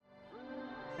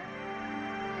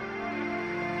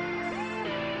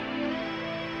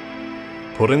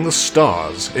putting the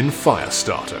stars in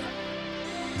Firestarter.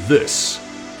 This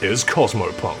is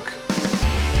Cosmopunk.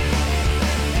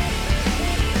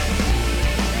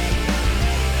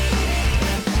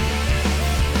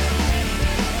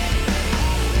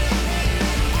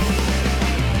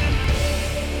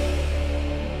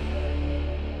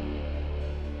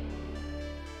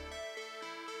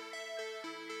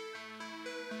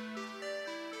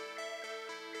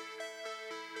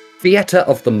 Theatre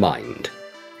of the Mind,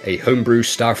 a homebrew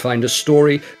Starfinder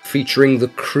story featuring the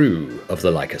crew of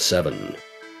the Leica 7.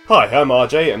 Hi, I'm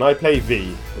RJ and I play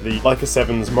V, the Leica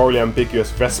 7's morally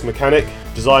ambiguous vest mechanic,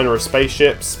 designer of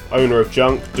spaceships, owner of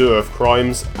junk, doer of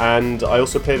crimes, and I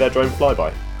also play their drone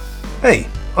flyby. Hey,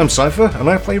 I'm Cypher and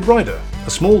I play Ryder, a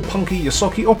small punky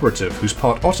Yosaki operative who's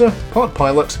part otter, part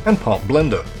pilot, and part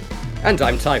blender. And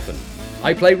I'm Typhon.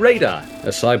 I play Radar, a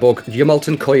cyborg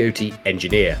Yamaltan Coyote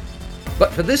engineer.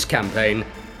 But for this campaign,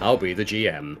 I'll be the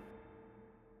GM.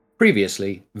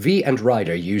 Previously, V and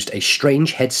Ryder used a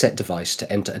strange headset device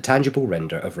to enter a tangible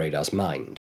render of Radar's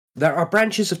mind. There are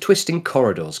branches of twisting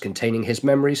corridors containing his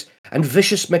memories, and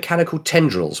vicious mechanical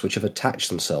tendrils which have attached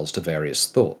themselves to various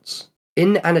thoughts.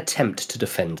 In an attempt to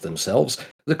defend themselves,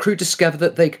 the crew discover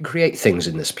that they can create things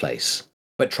in this place,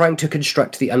 but trying to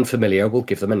construct the unfamiliar will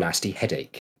give them a nasty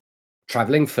headache.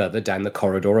 Travelling further down the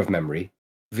corridor of memory,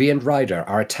 V and Ryder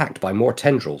are attacked by more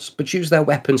tendrils, but use their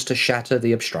weapons to shatter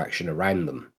the abstraction around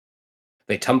them.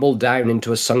 They tumble down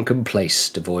into a sunken place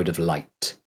devoid of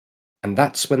light. And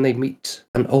that's when they meet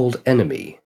an old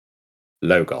enemy,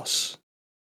 Logos,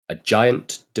 a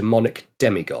giant, demonic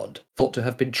demigod thought to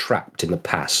have been trapped in the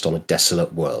past on a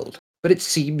desolate world. But it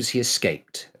seems he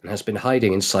escaped and has been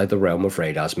hiding inside the realm of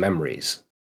Radar's memories.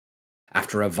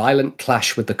 After a violent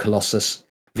clash with the Colossus,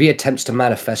 V attempts to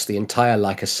manifest the entire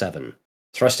Leica 7,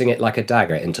 thrusting it like a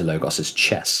dagger into Logos's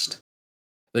chest.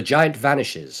 The giant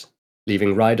vanishes,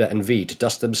 leaving Ryder and V to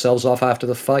dust themselves off after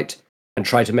the fight and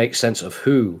try to make sense of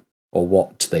who or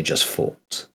what they just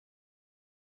fought.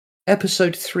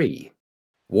 Episode 3,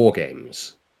 War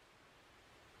Games.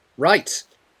 Right.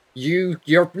 You're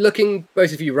looking,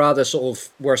 both of you, rather sort of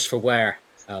worse for wear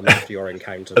after your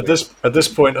encounter. At this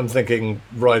point, I'm thinking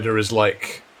Ryder is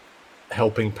like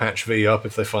helping patch V up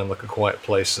if they find like a quiet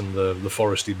place in the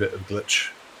foresty bit of Glitch.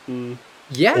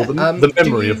 Yeah, or the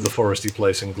memory of the foresty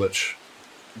place in Glitch.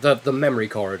 The memory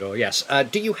corridor, yes.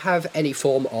 Do you have any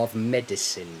form of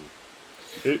medicine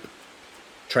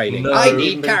training? No. I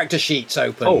need character sheets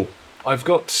open. Oh, I've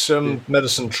got some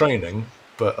medicine training,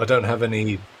 but I don't have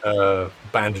any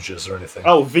bandages or anything.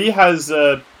 Oh, V has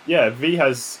a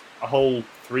whole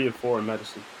 3 or 4 in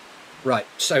medicine. Right,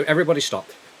 so everybody stop.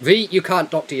 V, you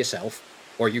can't doctor yourself,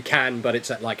 or you can, but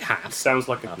it's at like half. Sounds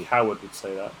like a coward would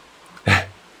say that.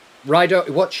 Ryder,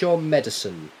 what's your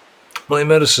medicine? My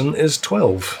medicine is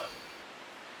 12.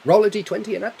 Roll a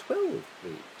d20 and add 12,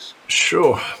 please.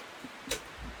 Sure.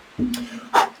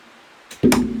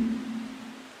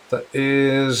 That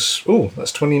is... Oh,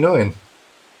 that's 29.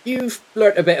 You've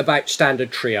learnt a bit about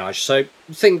standard triage, so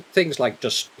things like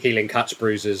just healing cuts,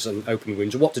 bruises, and open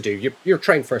wounds, and what to do. You're a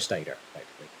trained first aider,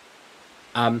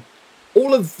 effectively.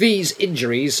 All of these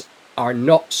injuries are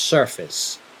not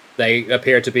surface. They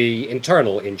appear to be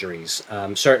internal injuries,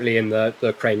 certainly in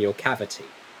the cranial cavity.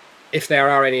 If there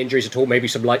are any injuries at all, maybe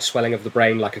some light swelling of the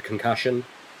brain, like a concussion.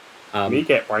 Me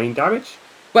get brain damage?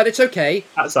 But it's okay.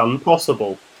 That's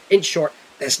impossible. In short,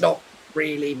 there's not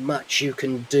really much you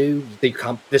can do.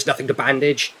 There's nothing to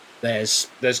bandage. There's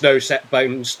no set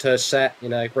bones to set,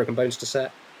 broken bones to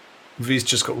set. V's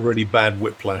just got really bad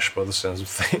whiplash by the sounds of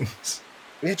things.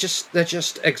 They're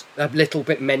just a little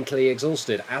bit mentally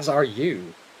exhausted, as are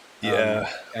you. Yeah.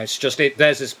 It's just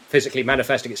theirs is physically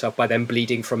manifesting itself by them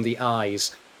bleeding from the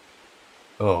eyes.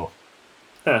 Oh.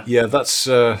 Huh. Yeah, that's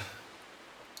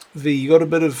V, you got a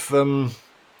bit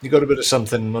of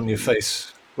something on your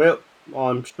face. Well,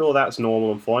 I'm sure that's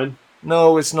normal and fine.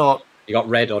 No, it's not. You got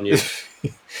red on you.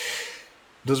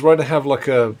 Does Ryder have like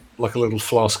a little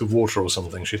flask of water or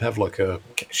something?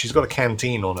 She's got a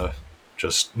canteen on her,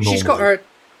 just normally.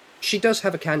 She does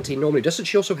have a canteen normally. Doesn't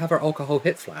she also have her alcohol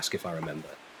hit flask, if I remember?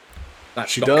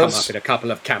 That's She not does. come up in a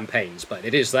couple of campaigns, but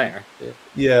it is there.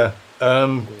 Yeah.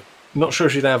 Not sure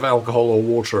she'd have alcohol or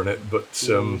water in it, but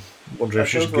wonder if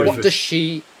she should give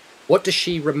it. What does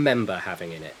she remember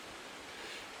having in it?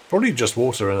 Probably just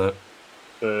water in it.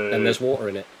 And there's water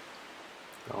in it.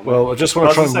 Oh, Well, I just want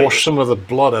to try and wash some of the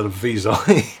blood out of V's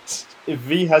eyes. If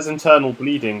V has internal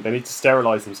bleeding, they need to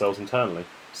sterilise themselves internally.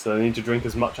 So they need to drink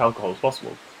as much alcohol as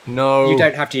possible. No. You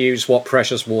don't have to use what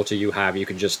precious water you have. You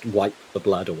can just wipe the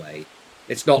blood away.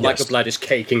 It's not like the blood is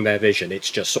caking their vision.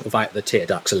 It's just sort of out of the tear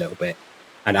ducts a little bit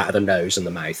and out of the nose and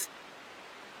the mouth.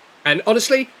 And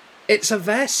honestly, it's a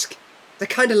Vesk. They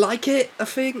kind of like it, I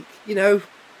think. You know,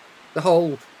 the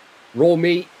whole raw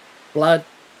meat, blood.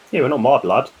 Yeah, we're not my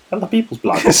blood. Other people's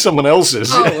blood. It's someone else's.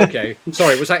 Oh, okay.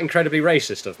 Sorry, was that incredibly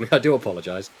racist of me? I do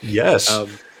apologise. Yes.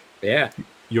 Yeah.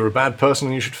 You're a bad person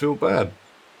and you should feel bad.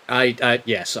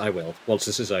 Yes, I will. Once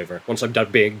this is over. Once I'm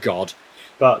done being God.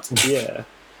 But, yeah.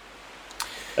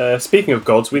 Speaking of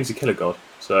gods, we need to kill a god.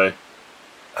 So,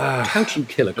 How do you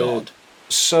kill a god?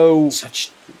 So,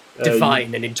 Such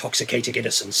divine and intoxicating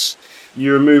innocence.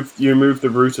 you remove the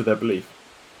root of their belief.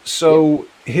 so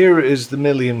here is the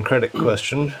million credit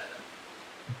question.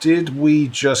 Did we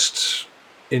just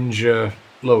injure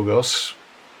Logos?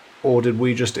 Or did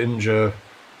we just injure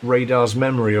Radar's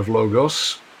memory of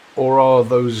Logos? Or are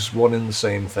those one and the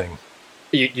same thing?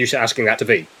 You're asking that to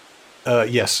V?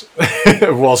 Yes.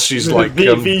 Whilst she's like...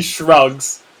 V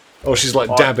shrugs. she's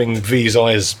like dabbing V's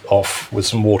eyes off with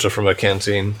some water from her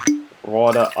canteen.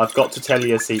 Ryder, I've got to tell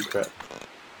you a secret.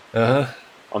 Uh-huh.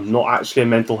 I'm not actually a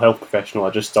mental health professional. I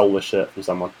just stole the shit from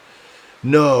someone.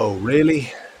 No,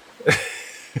 really?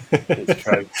 It's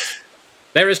true.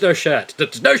 There is no shirt.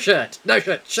 No shirt. No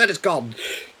shirt. Shirt is gone.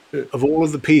 Of all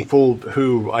of the people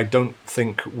who I don't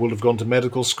think will have gone to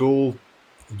medical school,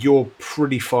 you're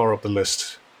pretty far up the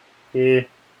list. Yeah.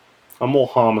 I'm more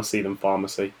pharmacy than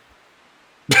pharmacy.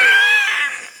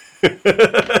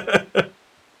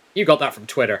 You got that from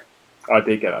Twitter. I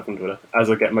did get that from Twitter, as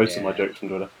I get most of my jokes from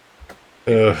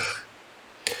Twitter.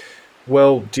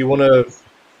 Well, do you want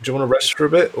to rest for a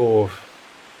bit, or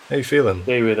how you feeling?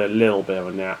 Do with a little bit of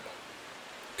a nap.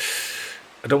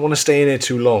 I don't want to stay in here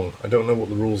too long. I don't know what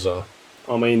the rules are.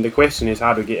 I mean, the question is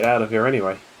how to get out of here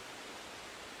anyway.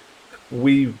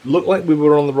 We looked like we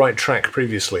were on the right track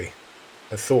previously.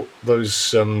 I thought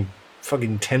those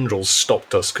fucking tendrils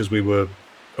stopped us because we were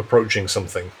approaching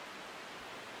something.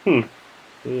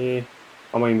 Yeah.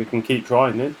 I mean, we can keep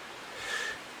trying then.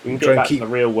 We can Try get and back keep- to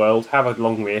the real world, have a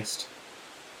long rest,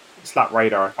 slap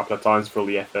Radar a couple of times for all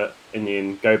the effort, and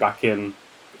then go back in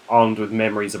armed with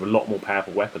memories of a lot more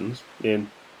powerful weapons. Then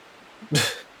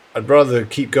I'd rather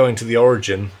keep going to the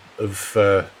origin of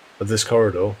this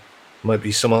corridor. Might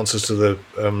be some answers to the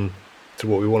to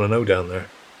what we want to know down there.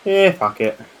 yeah, fuck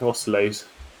it. What's to lose?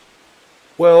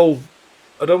 Well,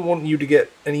 I don't want you to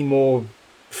get any more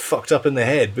fucked up in the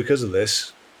head because of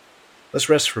this. Let's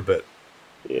rest for a bit.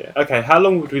 Yeah. Okay. How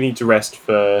long would we need to rest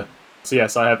for? So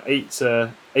yes, I have eight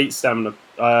stamina,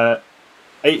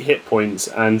 8 hit points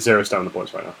and 0 stamina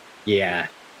points right now. Yeah.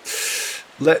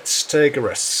 Let's take a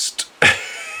rest.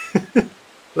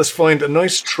 Let's find a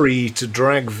nice tree to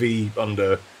drag V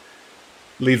under.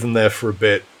 Leave them there for a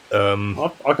bit.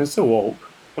 I can still walk.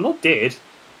 I'm not dead.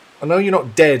 I know you're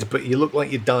not dead, but you look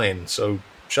like you're dying, so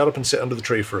shut up and sit under the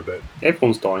tree for a bit.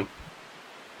 Everyone's dying.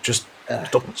 Just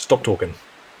stop talking.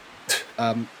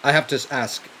 I have to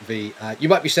ask, V, you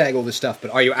might be saying all this stuff,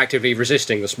 but are you actively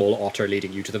resisting the small otter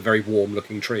leading you to the very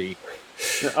warm-looking tree?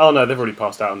 Oh no, they've already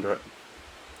passed out under it.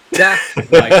 Yeah.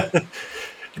 Right.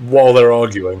 While they're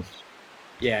arguing.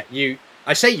 Yeah,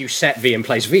 I say you set V in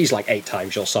place. V's like 8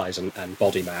 times your size and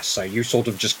body mass, so you sort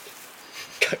of just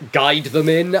guide them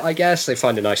in, I guess. They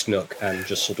find a nice nook and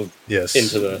just sort of Yes.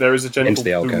 There is a gentle into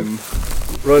the alcove.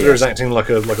 boom. Ryder is Yes. acting like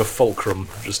a fulcrum,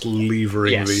 just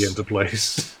levering Yes. V into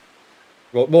place.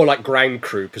 Well, more like ground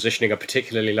crew positioning a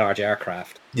particularly large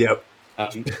aircraft. Yep.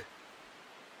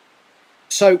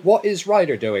 So what is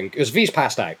Ryder doing? Because V's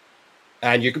passed out,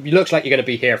 and you looks like you're going to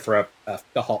be here for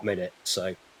a hot minute.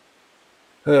 So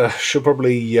She'll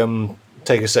probably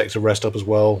take a sec to rest up as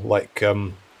well, like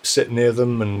sit near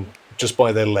them and just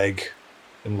by their leg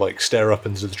and like stare up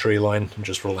into the tree line and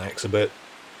just relax a bit.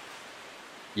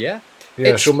 yeah, Yeah,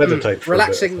 It's, she'll meditate for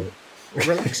relaxing. a bit. I think.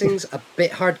 Relaxing's a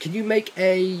bit hard. Can you make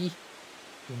a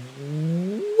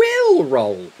will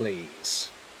roll, please?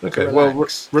 Okay, to well,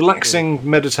 relax? relaxing,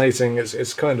 meditating,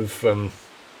 it's kind of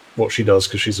what she does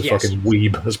because she's a Yes. fucking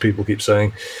weeb, as people keep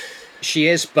saying. She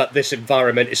is, but this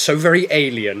environment is so very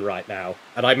alien right now.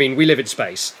 And I mean, we live in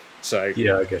space, so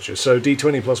Yeah, I get you. So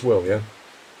D20 plus will, yeah?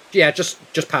 yeah, just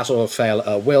pass or fail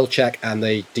a will check, and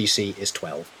the DC is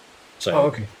 12. So Oh,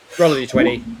 okay. roll a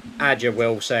d20, add your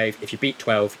will save. If you beat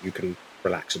 12, you can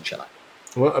relax and chill out.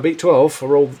 Well, I beat 12. I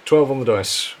rolled 12 on the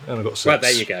dice, and I got 6. Well,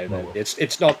 there you go. Then Oh.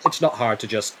 it's not hard to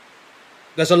just.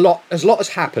 There's a lot has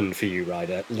happened for you,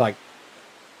 Ryder. Like,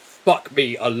 fuck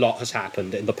me, a lot has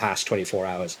happened in the past 24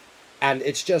 hours, and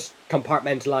it's just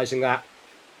compartmentalizing that,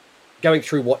 going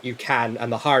through what you can, and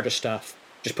the harder stuff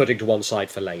just putting to one side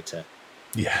for later.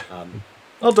 Yeah.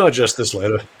 I'll digest this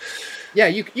later. Yeah,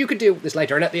 you could deal with this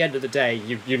later, and at the end of the day,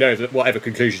 you know that whatever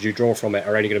conclusions you draw from it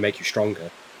are only going to make you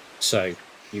stronger, so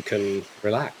you can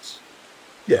relax.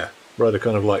 Yeah, Ryder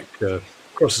kind of like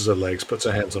crosses her legs, puts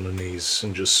her hands on her knees,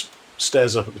 and just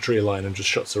stares up at the tree line and just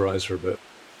shuts her eyes for a bit.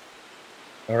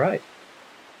 All right.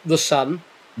 The sun,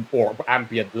 or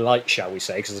ambient light, shall we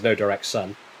say, because there's no direct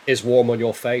sun, is warm on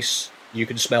your face. You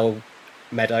can smell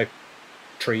meadow,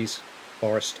 trees,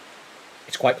 forest.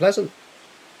 It's quite pleasant.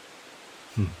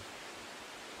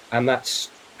 And that's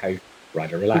how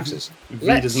Ryder relaxes.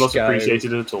 V does not appreciate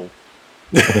it at all.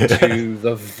 To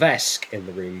the Vesk in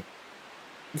the room.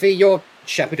 V, you're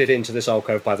shepherded into this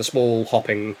alcove by the small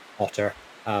hopping otter.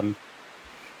 Can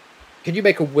you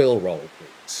make a will roll,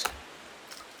 please?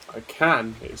 I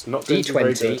can. It's not going to be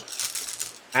very good.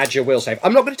 D20. Add your will save.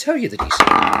 I'm not going to tell you the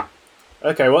DC.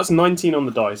 Okay, well, that's 19 on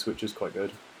the dice, which is quite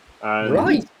good. And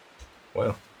Right.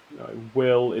 Well,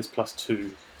 will is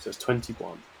 +2, so it's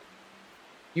 21.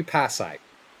 You pass out.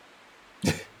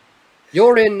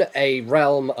 You're in a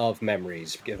realm of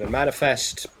memories, given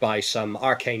manifest by some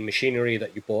arcane machinery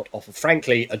that you bought off of,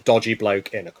 frankly, a dodgy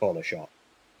bloke in a corner shop.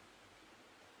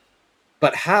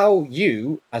 But how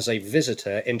you, as a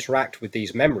visitor, interact with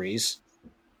these memories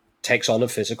takes on a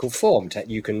physical form.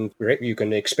 You can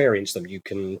experience them.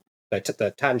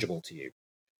 They're tangible to you.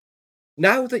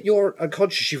 Now that you're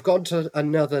unconscious, you've gone to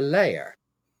another layer,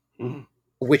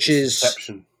 which is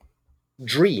Perception.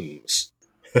 dreams.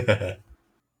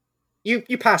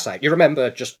 You pass out. You remember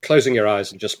just closing your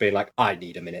eyes and just being like, I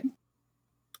need a minute.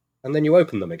 And then you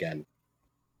open them again.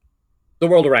 The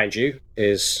world around you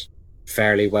is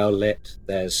fairly well lit.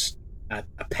 There's a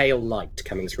pale light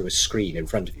coming through a screen in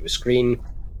front of you, a screen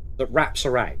that wraps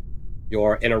around.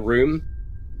 You're in a room.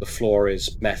 The floor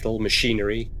is metal,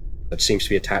 machinery that seems to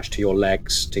be attached to your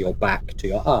legs, to your back, to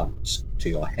your arms, to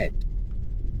your head.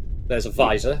 There's a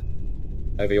visor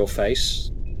over your face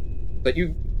that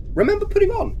you remember putting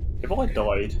on. If I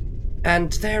died...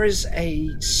 And there is a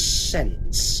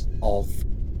sense of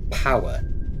power.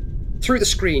 Through the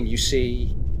screen, you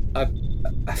see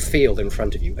a field in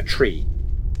front of you, a tree.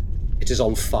 It is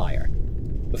on fire.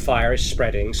 The fire is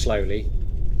spreading slowly,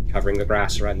 covering the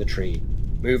grass around the tree.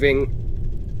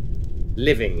 Moving,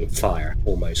 living fire,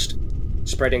 almost.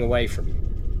 Spreading away from you.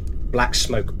 Black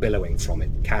smoke billowing from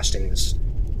it, casting this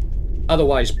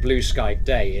otherwise blue-skied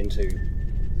day into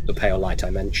the pale light I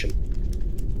mentioned.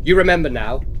 You remember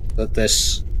now that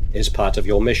this is part of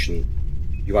your mission.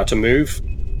 You are to move,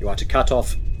 you are to cut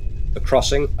off the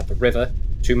crossing at the river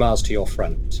 2 miles to your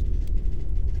front.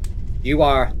 You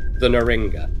are the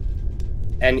Naringa.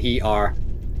 Neringa.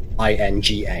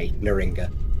 Naringa.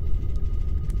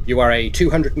 You are a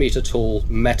 200-meter tall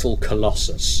metal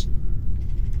colossus.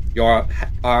 Your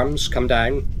arms come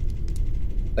down.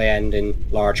 They end in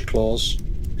large claws.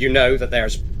 You know that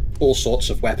there's all sorts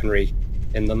of weaponry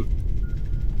in them.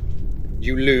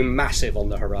 You loom massive on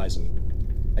the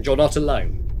horizon. And you're not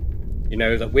alone. You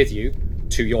know that with you,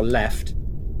 to your left,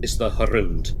 is the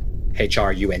Hrund.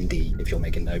 Hrund, if you're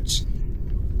making notes.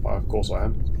 Well, of course I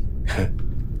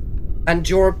am. And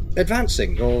you're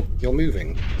advancing, you're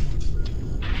moving.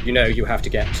 You know you have to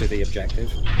get to the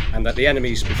objective, and that the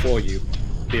enemies before you,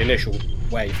 the initial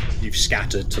wave, you've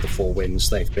scattered to the four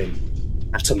winds. They've been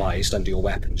atomized under your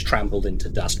weapons, trampled into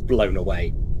dust, blown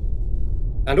away.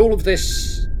 And all of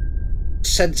this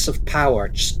sense of power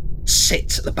just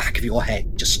sits at the back of your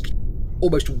head, just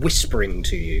almost whispering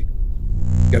to you.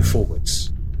 Go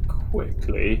forwards.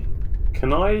 Quickly,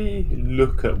 can I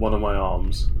look at one of my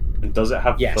arms? And does it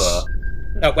have Yes. fur?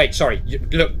 Oh, wait, sorry.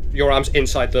 Look, your arm's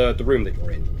inside the room that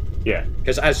you're in. Yeah.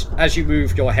 Because as you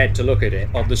move your head to look at it,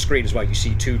 on the screen as well, you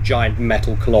see two giant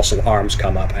metal colossal arms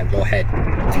come up and your head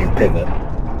view pivot.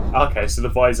 Okay, so the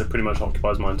visor pretty much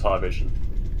occupies my entire vision.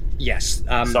 Yes.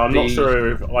 So I'm not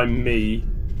sure if I'm me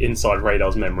inside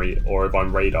Radar's memory or if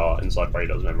I'm Radar inside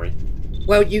Radar's memory.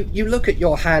 Well, you look at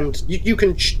your hand. You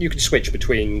can switch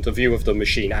between the view of the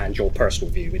machine and your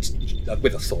personal view. It's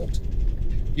with a thought.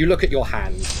 You look at your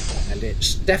hand, and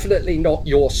it's definitely not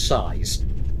your size.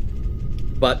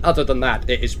 But other than that,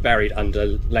 it is buried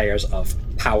under layers of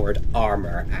powered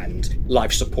armor and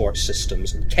life support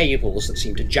systems and cables that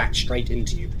seem to jack straight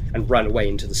into you and run away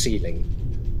into the ceiling.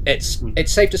 It's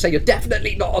safe to say you're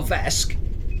definitely not a Vesk.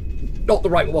 Not the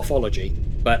right morphology.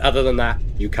 But other than that,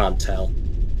 you can't tell.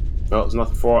 Well, there's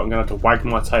nothing for it. I'm going to have to wag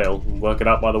my tail and work it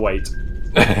out by the weight.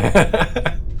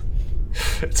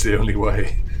 It's the only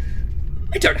way.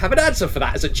 I don't have an answer for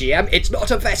that as a GM. It's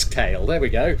not a Vesk tail. There we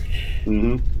go.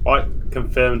 Right,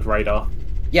 confirmed Radar.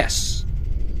 Yes.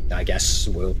 I guess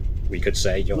we could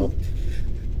say you're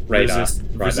Radar right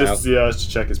now. Resist the urge to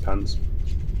check his pants.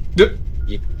 Yep.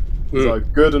 He's a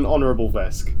good and honourable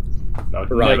Vesk. I'd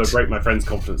never Right. break my friend's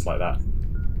confidence like that.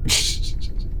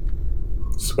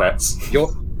 Sweats.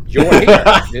 You're You're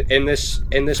here in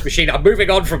this machine. I'm moving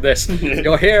on from this.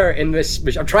 You're here in this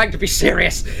machine. I'm trying to be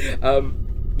serious.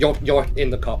 You're in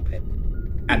the cockpit,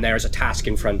 and there is a task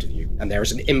in front of you, and there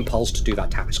is an impulse to do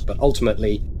that task. But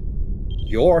ultimately,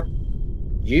 you.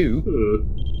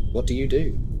 What do you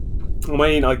do? I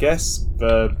mean, I guess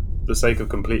for the sake of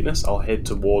completeness, I'll head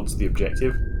towards the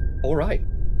objective. All right.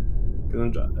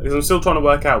 Because I'm still trying to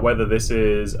work out whether this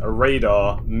is a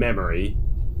radar memory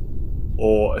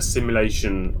or a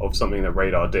simulation of something that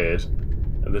radar did.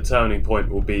 And the turning point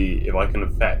will be if I can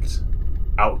affect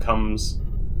outcomes.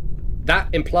 That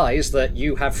implies that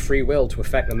you have free will to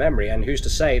affect the memory, and who's to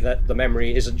say that the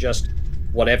memory isn't just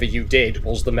whatever you did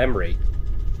was the memory?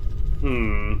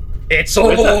 It's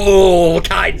all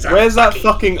kinds of... Where's that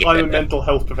fucking I'm a mental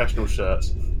health professional shirt?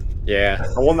 Yeah.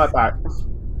 I want that back.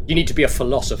 You need to be a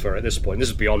philosopher at this point. This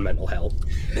is beyond mental health.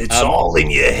 It's all in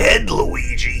your head,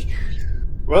 Luigi.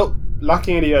 Well,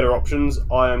 lacking any other options,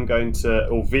 I am going to,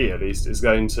 or V at least, is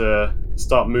going to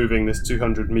start moving this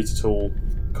 200 meter tall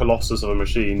colossus of a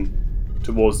machine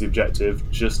towards the objective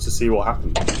just to see what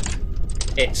happens.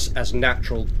 It's as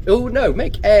natural... Oh, no,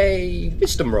 make a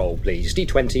wisdom roll, please.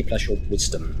 D20 plus your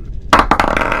wisdom.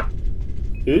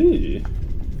 Ooh.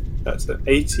 That's an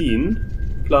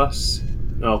 18 plus...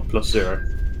 Oh, plus 0.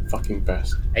 Fucking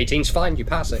best. 18's fine, you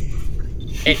pass it.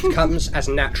 It comes as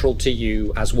natural to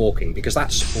you as walking, because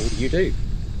that's all you do.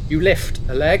 You lift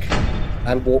a leg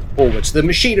and walk forwards. The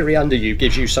machinery under you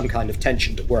gives you some kind of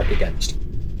tension to work against,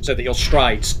 so that your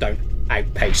strides don't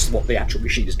outpace what the actual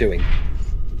machine is doing.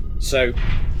 So,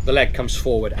 the leg comes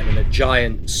forward, and in a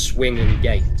giant swinging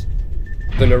gait,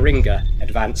 the Naringa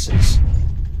advances.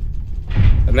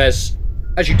 And as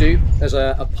you do, there's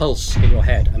a pulse in your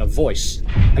head, and a voice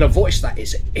that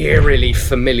is eerily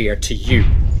familiar to you.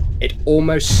 It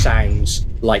almost sounds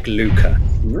like Luca.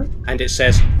 And it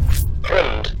says,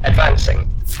 Krund advancing.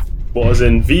 What, as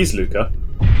in V's Luca?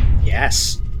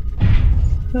 Yes.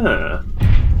 Huh.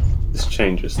 This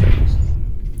changes things.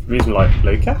 Reason like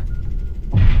Luca?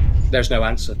 There's no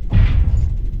answer.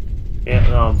 Yeah,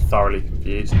 no, I'm thoroughly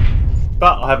confused.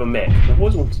 But I have a mech. I've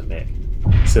always wanted a mech,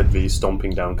 said V,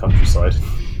 stomping down countryside.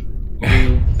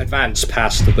 You advance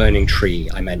past the burning tree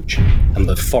I mentioned, and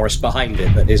the forest behind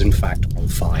it that is in fact on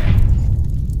fire.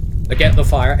 Again, the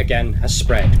fire again has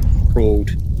spread,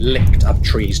 crawled, licked up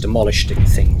trees, demolishing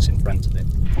things in front of it.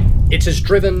 It has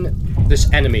driven this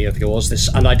enemy of yours, this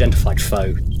unidentified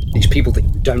foe, these people that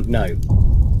you don't know,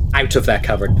 out of their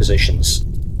covered positions.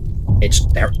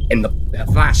 They're in the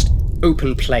vast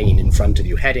open plain in front of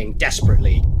you, heading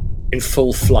desperately in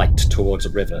full flight towards a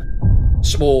river.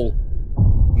 Small,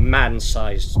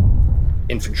 man-sized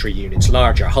infantry units,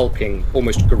 larger, hulking,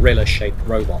 almost gorilla-shaped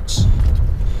robots.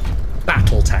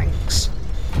 Battle tanks,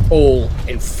 all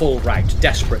in full rout,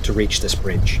 desperate to reach this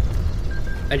bridge.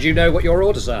 And you know what your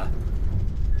orders are.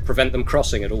 Prevent them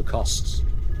crossing at all costs.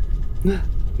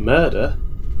 Murder?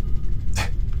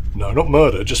 No, not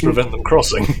murder, just prevent them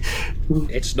crossing.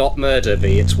 It's not murder,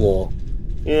 V, it's war.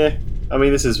 Yeah, I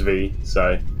mean, this is V,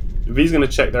 so... V's going to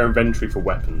check their inventory for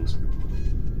weapons.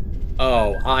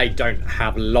 Oh, I don't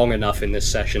have long enough in this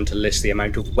session to list the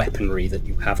amount of weaponry that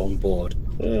you have on board.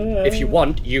 If you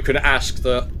want, you can ask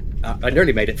the... I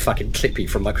nearly made it fucking clippy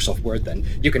from Microsoft Word then.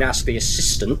 You can ask the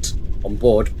assistant on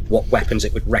board what weapons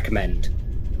it would recommend.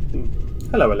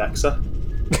 Hello, Alexa.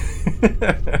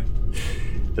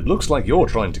 It looks like you're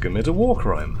trying to commit a war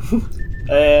crime.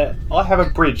 I have a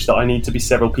bridge that I need to be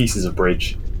several pieces of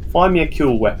bridge. Find me a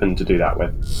cool weapon to do that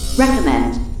with.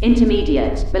 Recommend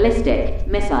intermediate, ballistic,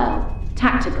 missile,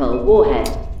 tactical, warhead.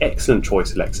 Excellent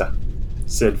choice, Alexa,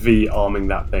 said V, arming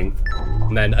that thing.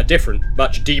 And then a different,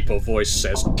 much deeper voice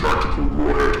says,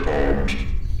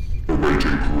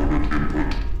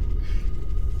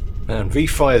 Man, V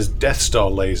fires Death Star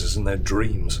lasers in their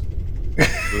dreams.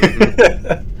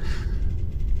 Have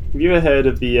you ever heard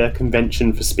of the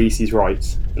Convention for Species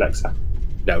Rights, Alexa?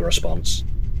 no response.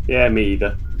 Yeah, me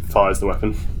either. Fires the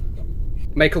weapon.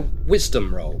 Make a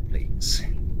wisdom roll, please.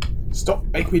 Stop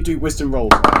making me do wisdom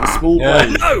rolls. A small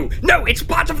brain. No, it's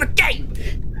part of the game!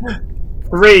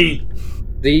 3!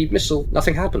 The missile,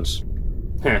 nothing happens.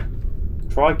 Huh.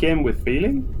 Try again with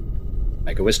feeling?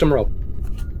 Make a wisdom roll.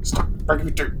 Stop making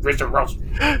me do wisdom rolls.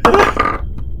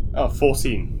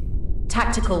 14.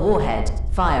 Tactical warhead,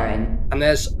 firing. And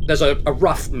there's a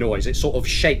rough noise. It sort of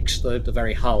shakes the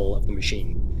very hull of the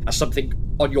machine as something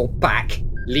on your back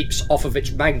leaps off of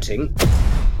its mounting,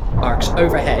 arcs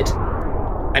overhead,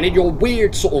 and in your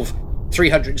weird sort of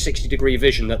 360-degree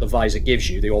vision that the visor gives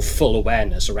you, your full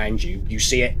awareness around you, you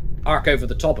see it arc over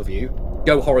the top of you,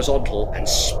 go horizontal, and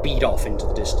speed off into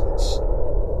the distance.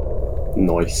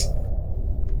 Nice.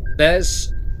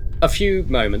 There's a few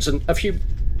moments, and a few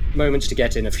moments to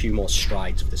get in a few more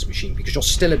strides of this machine, because you're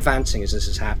still advancing as this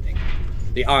is happening.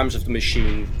 The arms of the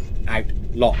machine out,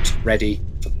 locked, ready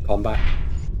for combat.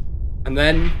 And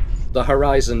then the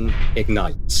horizon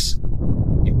ignites.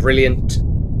 A brilliant,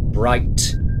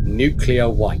 bright, nuclear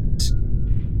white.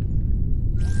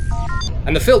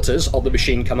 And the filters on the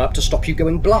machine come up to stop you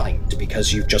going blind,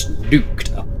 because you've just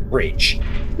nuked a bridge.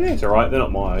 Yeah, it's alright, they're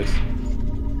not my eyes.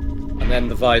 And then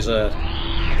the visor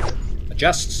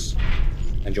adjusts,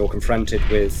 and you're confronted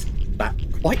with that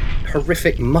quite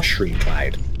horrific mushroom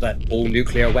cloud that all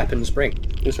nuclear weapons bring.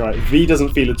 That's right. V doesn't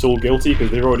feel at all guilty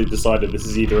because they've already decided this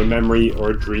is either a memory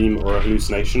or a dream or a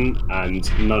hallucination, and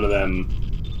none of them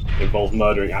involve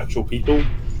murdering actual people.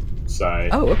 So.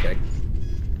 Oh, okay.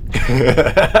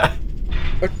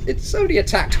 But it's only a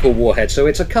tactical warhead, so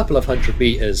it's a couple of 100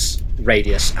 meters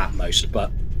radius at most, but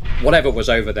whatever was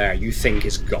over there you think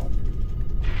is gone.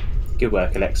 Good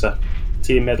work, Alexa.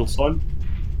 Team medal sign.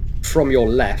 From your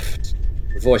left,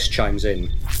 a voice chimes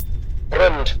in.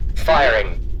 Rund,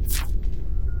 firing.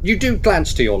 You do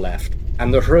glance to your left,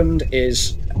 and the Hrund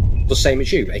is the same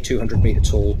as you, a 200-meter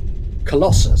tall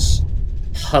colossus.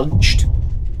 Hunched,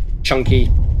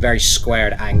 chunky, very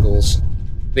squared angles.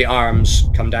 The arms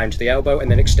come down to the elbow and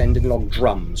then extend in long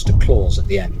drums to claws at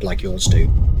the end, like yours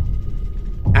do.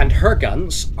 And her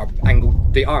guns are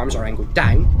angled, the arms are angled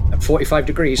down at 45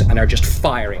 degrees and are just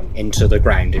firing into the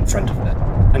ground in front of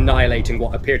her, annihilating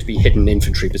what appear to be hidden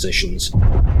infantry positions.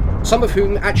 Some of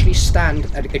whom actually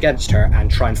stand against her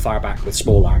and try and fire back with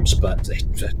small arms, but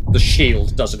the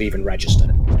shield doesn't even register.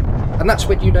 And that's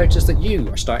when you notice that you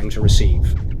are starting to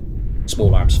receive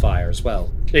small arms fire as well.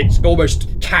 It almost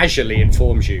casually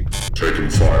informs you. Taking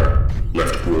fire.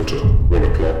 Left quarter. 1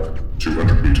 o'clock.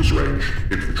 200 meters range.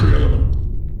 Infantry element.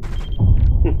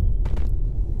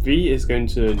 V is going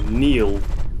to kneel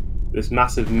this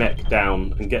massive mech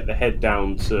down and get the head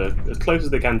down to as close as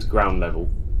they can to ground level,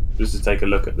 just to take a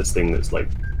look at this thing that's like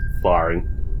firing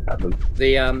at them.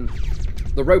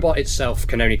 The robot itself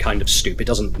can only kind of stoop. It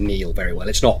doesn't kneel very well.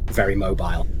 It's not very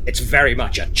mobile. It's very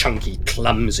much a chunky,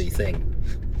 clumsy thing.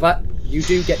 But you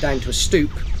do get down to a stoop,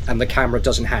 and the camera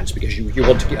does enhance because you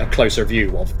want to get a closer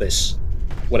view of this,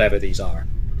 whatever these are.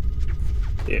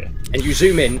 Yeah. And you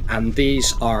zoom in, and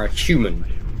these are human,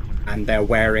 and they're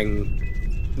wearing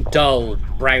dull,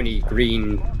 browny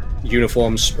green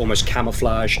uniforms, almost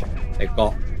camouflage. They've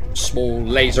got small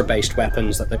laser-based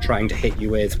weapons that they're trying to hit you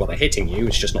with. Well, they're hitting you,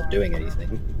 it's just not doing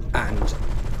anything. And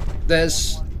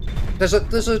there's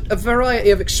a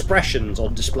variety of expressions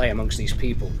on display amongst these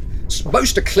people.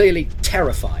 Most are clearly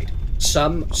terrified,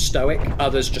 some stoic,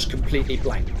 others just completely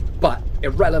blank. But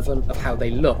irrelevant of how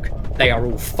they look, they are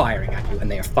all firing at you,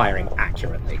 and they are firing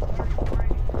accurately.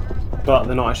 But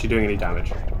they're not actually doing any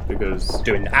damage because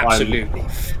Doing absolutely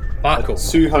fuck all.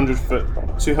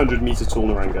 200 meter tall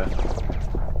Naranga.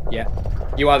 Yeah.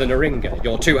 You are the Naringa.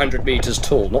 You're 200 meters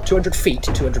tall. Not 200 feet,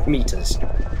 200 meters.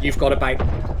 You've got about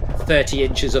 30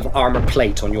 inches of armor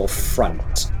plate on your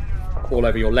front. All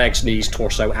over your legs, knees,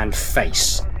 torso, and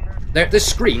face. This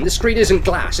screen isn't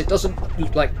glass. It doesn't,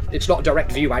 it's not a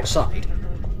direct view outside.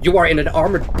 You are in an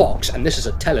armored box, and this is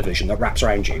a television that wraps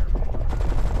around you.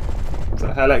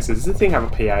 So, Alexa, does the thing have a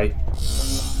PA?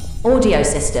 Audio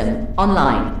system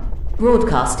online.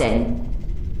 Broadcasting.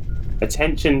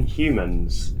 Attention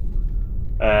humans.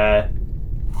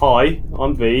 Hi,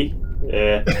 I'm V.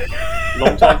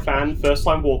 Long-time fan,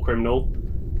 first-time war criminal.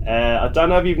 I don't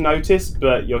know if you've noticed,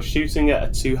 but you're shooting at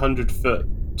a 200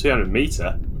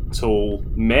 meter tall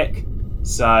mech.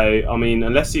 So, I mean,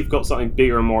 unless you've got something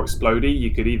bigger and more explodey,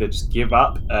 you could either just give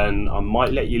up and I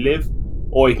might let you live,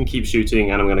 or you can keep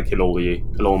shooting and I'm going to kill all of you,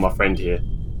 along with my friend here,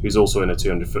 who's also in a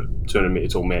 200 meter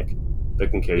tall mech that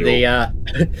can kill you all.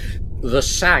 The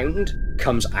sound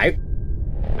comes out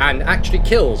and actually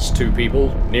kills 2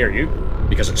 people near you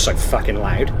because it's so fucking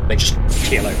loud. They just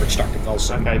keel over and start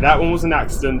convulsing. Okay, that one was an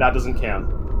accident. That doesn't count.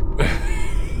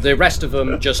 The rest of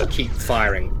them just keep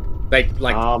firing. They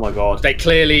Oh my god. They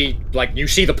clearly you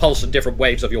see the pulse and different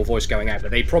waves of your voice going out,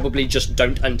 but they probably just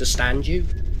don't understand you.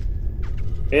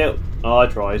 Yeah, I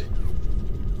tried.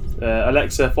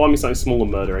 Alexa, find me something small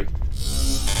and murdery.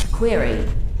 Query.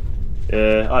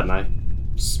 I don't know.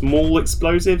 Small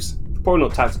explosives? Probably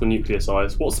not tactical nuclear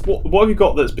size. What have you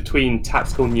got that's between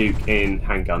tactical nuke and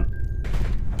handgun?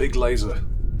 Big laser.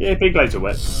 Yeah, big laser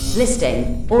wet.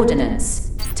 Listing.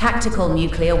 Ordnance. Tactical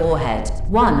nuclear warhead.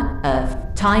 1 of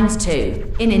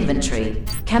 ×2 in inventory.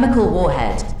 Chemical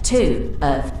warhead. 2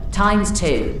 of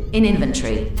 ×2 in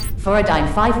inventory.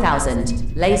 Forodyne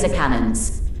 5000. Laser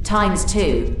cannons. times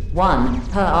 2, 1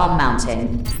 per arm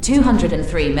mounting.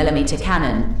 203mm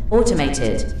cannon,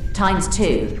 automated, times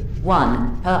 2,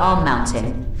 1 per arm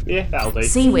mounting. Yeah, that'll do.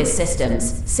 CWIS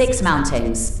systems, 6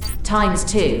 mountings, times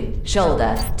 2,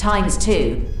 shoulder, times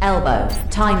 2, elbow,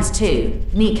 times 2,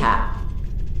 kneecap.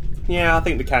 Yeah, I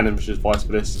think the cannon should suffice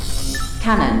for this.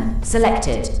 Cannon,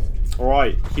 selected.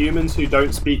 Alright, humans who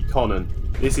don't speak Conan,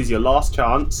 this is your last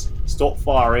chance. Stop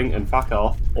firing and fuck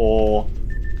off, or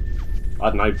I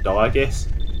don't know, die, I guess.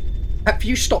 Have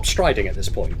you stopped striding at this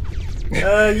point?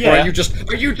 Yeah. Or are you just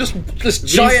this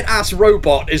giant ass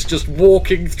robot is just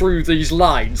walking through these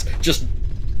lines, just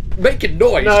making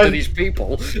noise No. to these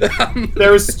people?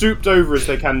 They're as stooped over as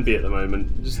they can be at the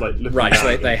moment. Just like looking Right, down so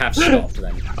at they them. have stopped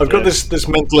then. I've got Yeah. this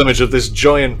mental image of this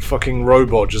giant fucking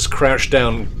robot just crouched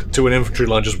down to an infantry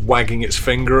line, just wagging its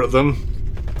finger at them,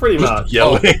 Pretty much.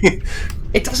 yelling.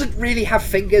 It doesn't really have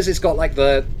fingers. It's got like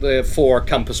the 4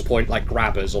 compass point like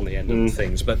grabbers on the end of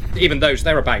things, but even those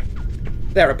they're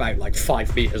about like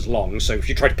 5 meters long. So if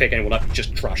you try to pick anyone up, you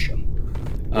just crush them,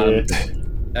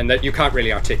 and that you can't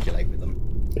really articulate with them.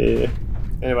 Yeah.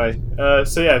 Anyway,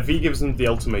 so yeah, V gives them the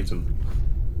ultimatum.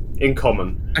 In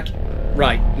common.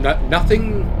 Right,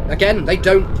 nothing. Again, they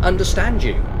don't understand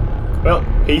you. Well,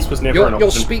 peace was never an You're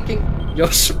option. speaking.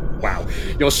 You're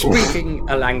speaking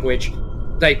a language.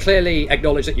 They clearly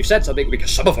acknowledge that you've said something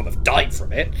because some of them have died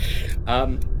from it.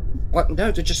 But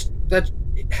no, they're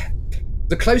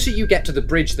the closer you get to the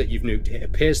bridge that you've nuked, it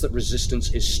appears that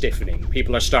resistance is stiffening.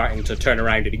 People are starting to turn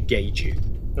around and engage you.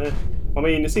 I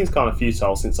mean, it seems kind of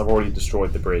futile since I've already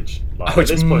destroyed the bridge. Like, Oh,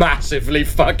 it's at this point, massively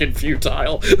fucking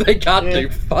futile. They can't Yeah. do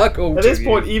fuck all At to this you.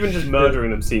 point, even just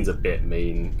murdering them seems a bit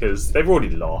mean because they've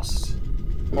already lost.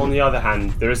 On the other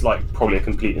hand, there is like probably a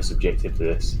completeness objective to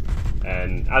this,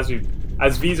 and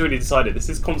as V's already decided, this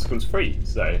is consequence free.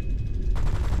 So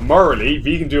morally,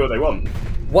 V can do what they want.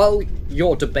 While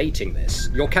you're debating this,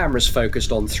 your camera's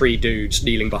focused on 3 dudes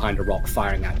kneeling behind a rock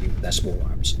firing at you with their small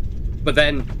arms. But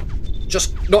then,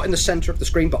 just not in the centre of the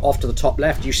screen, but off to the top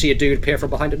left, you see a dude appear from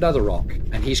behind another rock,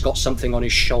 and he's got something on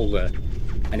his shoulder,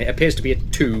 and it appears to be a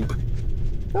tube.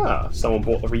 Ah, someone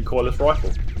bought the recoilless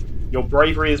rifle. Your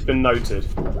bravery has been noted.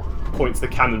 Points the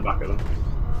cannon back at them.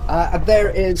 And there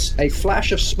is a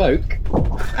flash of smoke,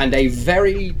 and a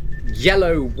very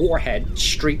yellow warhead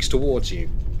streaks towards you.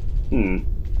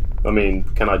 I mean,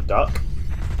 can I duck?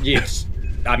 Yes.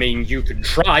 I mean, you can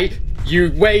try.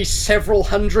 You weigh several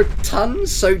hundred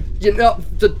tons, so you're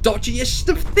not the dodgiest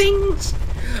of things.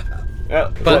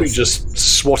 Yeah, But You just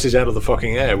swat it out of the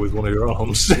fucking air with one of your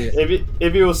arms.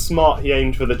 if he was smart, he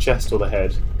aimed for the chest or the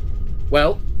head.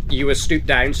 well, you were stooped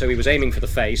down, so he was aiming for the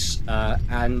face,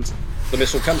 and the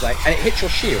missile comes out, and it hits your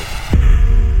shield.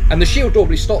 And the shield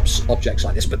normally stops objects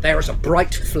like this, but there is a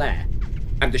bright flare,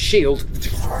 and the shield,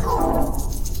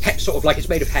 sort of like it's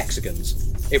made of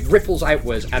hexagons, it ripples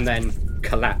outwards and then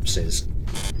collapses,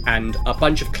 and a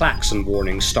bunch of klaxon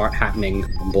warnings start happening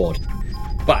on board.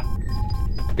 But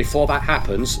before that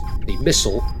happens, the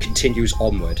missile continues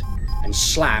onward and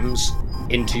slams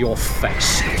into your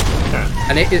face.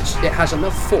 And it has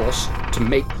enough force to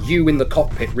make you in the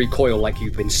cockpit recoil like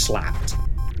you've been slapped.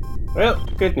 Well,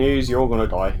 good news, you're all gonna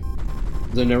die.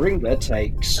 The Naringa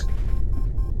takes...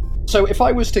 So if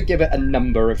I was to give it a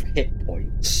number of hit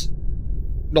points,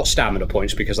 not stamina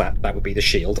points because that would be the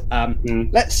shield,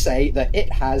 let's say that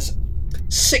it has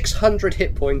 600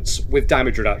 hit points with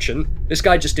damage reduction. This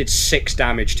guy just did 6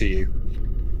 damage to you.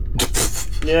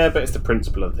 Yeah, but it's the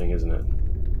principle of the thing, isn't it?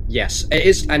 Yes, it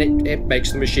is, and it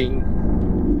makes the machine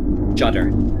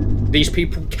judder. These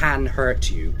people can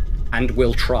hurt you, and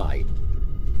will try.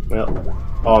 Well,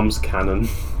 arms cannon.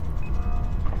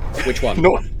 Which one?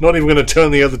 Not even going to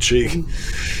turn the other cheek.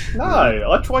 No,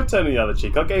 I tried turning the other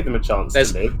cheek. I gave them a chance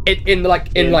There's to live. in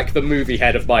the movie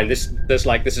head of mine. This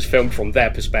is filmed from their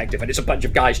perspective, and it's a bunch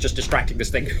of guys just distracting this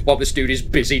thing while this dude is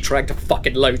busy trying to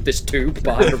fucking load this tube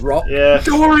behind a rock. Yeah,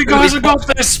 Don't worry, guys, I got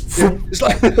this. It's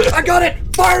like, I got it!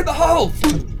 Fire in the hole!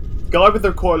 guy with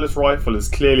the recoilless rifle is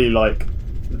clearly like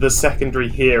the secondary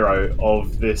hero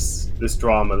of this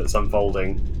drama that's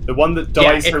unfolding. The one that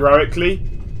dies heroically,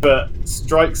 but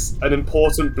strikes an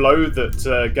important blow that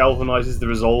galvanizes the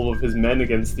resolve of his men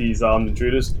against these armed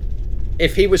intruders.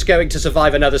 If he was going to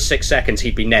survive another 6 seconds,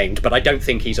 he'd be named, but I don't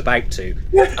think he's about to.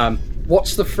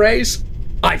 What's the phrase?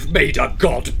 I've made a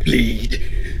god bleed.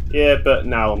 Yeah, but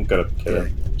now I'm gonna kill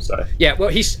him. So Yeah, well,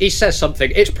 he says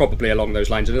something. It's probably along those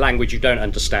lines in a language you don't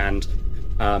understand.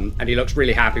 And he looks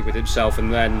really happy with himself,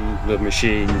 and then the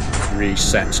machine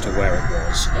resets to where it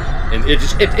was. And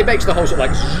it makes the whole sort of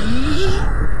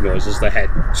like noise as the head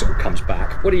sort of comes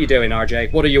back. What are you doing,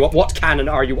 RJ? What cannon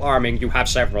are you arming? You have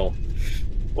several.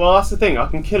 Well, that's the thing. I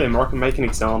can kill him, or I can make an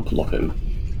example of him.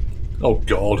 Oh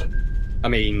God. I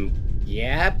mean,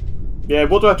 yeah. Yeah,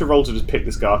 what do I have to roll to just pick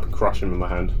this guy up and crush him in my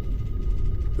hand?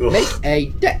 Ugh. Make a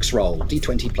dex roll,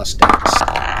 d20 plus dex.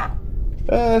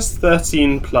 It's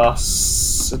 13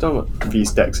 plus... I don't know what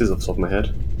these dex is off the top of my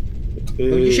head.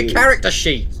 Well, use your character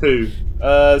sheet. 2.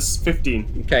 It's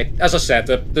 15. Okay, as I said,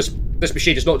 this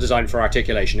machine is not designed for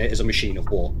articulation. It is a machine of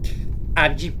war,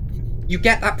 and you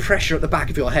get that pressure at the back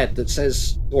of your head that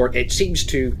says, or it seems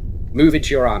to move into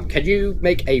your arm. Can you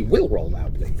make a will roll now,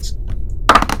 please?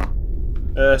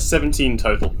 17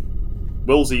 total.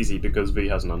 Will's easy because V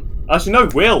has none. Actually, no,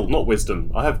 will, not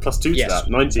wisdom. I have +2 to Yes, that.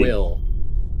 19. will.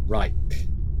 Right.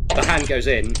 The hand goes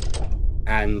in,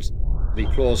 and the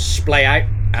claws splay out,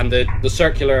 and the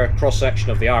circular cross-section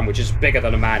of the arm, which is bigger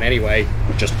than a man anyway,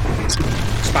 just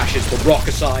smashes the rock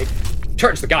aside,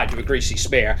 turns the guy into a greasy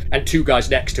smear, and 2 guys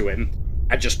next to him,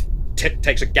 and just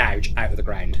takes a gouge out of the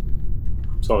ground.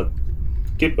 Solid.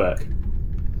 Good work.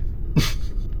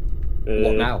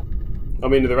 What now? I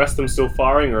mean, are the rest of them still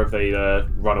firing, or have they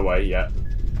run away yet?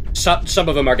 Some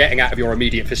of them are getting out of your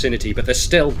immediate vicinity, but there's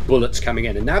still bullets coming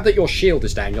in. And now that your shield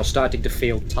is down, you're starting to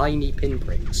feel tiny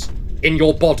pinpricks in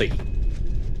your body.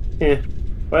 Yeah.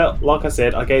 Well, like I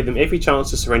said, I gave them every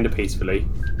chance to surrender peacefully.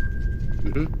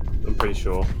 Mm-hmm. I'm pretty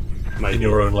sure. Maybe. In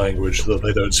your own language that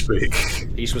they don't speak.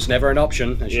 Peace was never an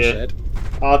option, as you Yeah.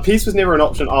 said. Peace was never an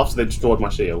option after they destroyed my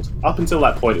shield. Up until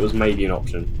that point, it was maybe an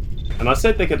option. And I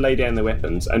said they could lay down their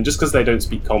weapons, and just because they don't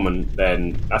speak common,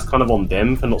 then that's kind of on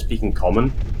them for not speaking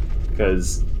common.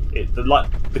 Because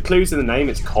the clue's in the name,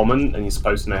 it's common, and you're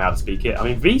supposed to know how to speak it. I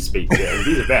mean, V speaks it, and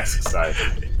V's a Vesk,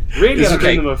 so really I'm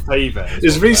doing them a favour.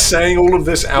 Is V saying all of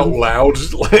this out loud?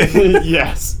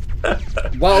 Yes.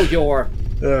 While you're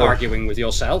arguing with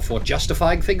yourself or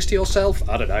justifying things to yourself,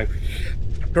 I don't know,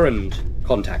 Grund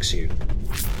contacts you.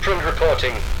 Prune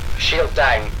reporting. Shield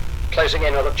down. Closing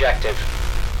in on objective.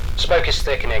 Smoke is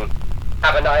thickening.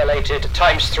 Have annihilated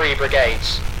 ×3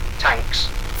 brigades. Tanks.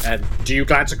 Do you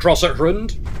glance across at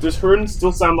Hrund? Does Hrund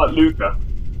still sound like Luca?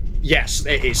 Yes,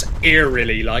 it is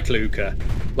eerily like Luca.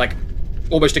 Like,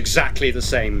 almost exactly the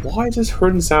same. Why does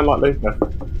Hrund sound like Luca?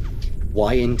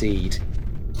 Why indeed?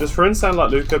 Does Hrund sound like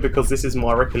Luca because this is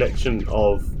my recollection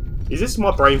of... Is this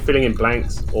my brain filling in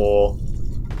blanks, or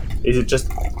is it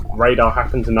just Radar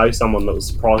happened to know someone that was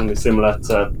surprisingly similar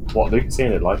to what Luca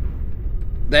sounded like?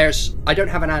 I don't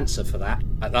have an answer for that.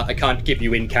 I can't give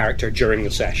you in character during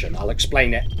the session. I'll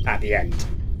explain it at the end.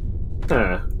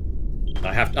 Huh.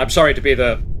 I'm sorry to be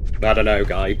the I don't know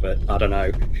guy, but I don't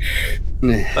know.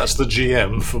 That's the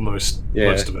GM for most of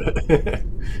it.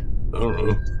 I don't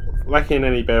know. Lacking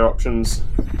any better options,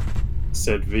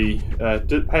 said V.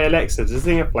 Hey Alexa, does this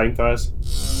thing have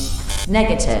flamethrowers?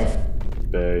 Negative.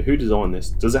 Who designed this?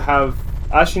 Does it have...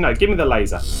 Actually, no, give me the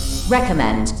laser.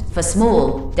 Recommend for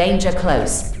small, danger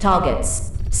close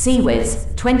targets.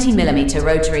 CWIS 20mm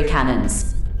rotary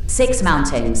cannons. 6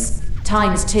 mountings.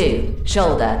 ×2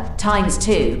 shoulder.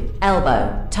 ×2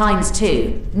 elbow.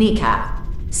 ×2 kneecap.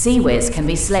 CWIS can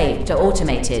be slaved to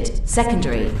automated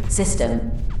secondary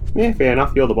system. Yeah, fair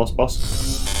enough, you're the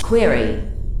boss. Query.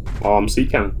 C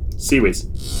cannon. CWIS.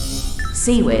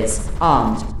 CWIS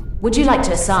armed. Would you like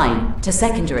to assign to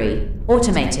secondary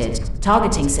automated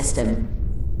targeting system?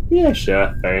 Yeah,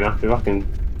 sure, fair enough. If I can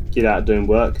get out doing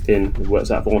work, then it works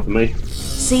out fine for me.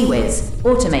 CWIS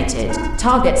automated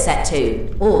target set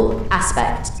to all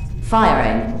aspect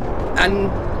firing.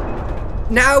 And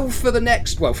now for the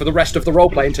rest of the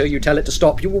roleplay until you tell it to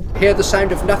stop, you will hear the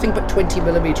sound of nothing but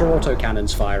 20mm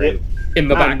autocannons firing in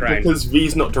the background. Because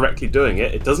V's not directly doing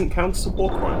it, it doesn't count as a war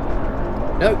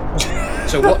crime. No.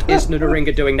 So what is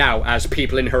Nunaringa doing now as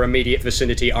people in her immediate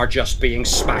vicinity are just being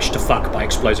smashed to fuck by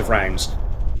explosive rounds?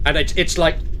 And it's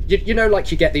like, you know,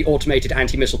 like you get the automated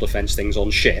anti-missile defense things on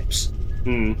ships?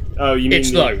 Oh, you mean It's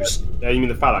those. You mean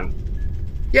the Phalanx?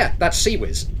 Yeah, that's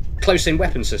CWIS. Close-in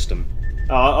weapon system.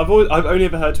 I've only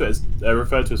ever heard to it as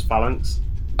referred to as Phalanx.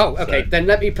 Oh, okay, So- then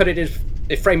let me put it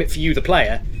frame it for you, the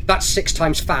player. That's 6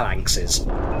 times phalanxes.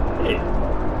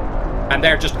 Yeah. And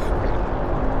they're just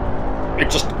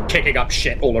kicking up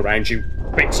shit all around you.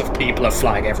 Bits of people are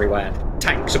flying everywhere.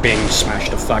 Tanks are being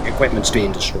smashed to fuck. Equipment's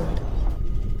being destroyed.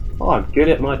 Oh, I'm good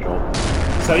at my job.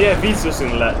 So yeah, V's just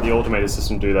gonna let the automated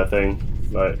system do their thing.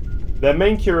 Like, their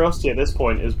main curiosity at this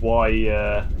point is why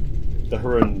the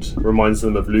Hrund reminds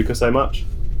them of Luca so much.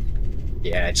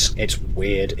 Yeah, it's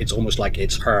weird. It's almost like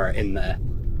it's her in there.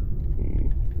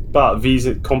 But V's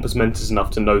compass mentis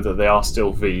enough to know that they are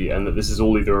still V, and that this is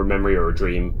all either a memory or a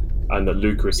dream, and that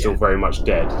Luca is still very much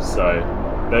dead. So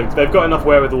they've got enough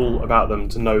wherewithal about them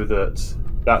to know that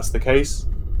that's the case.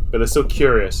 but they're still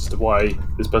curious as to why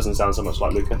this person sounds so much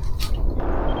like Luca.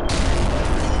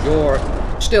 You're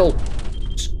still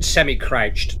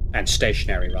semi-crouched and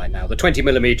stationary right now. The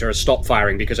 20mm has stopped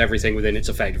firing because everything within its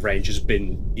effective range has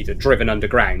been either driven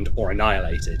underground or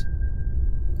annihilated.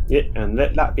 Yeah, and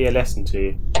let that be a lesson to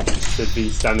you. Should be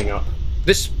standing up.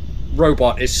 This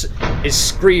robot is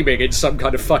screaming in some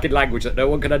kind of fucking language that no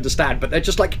one can understand, but they're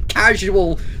just like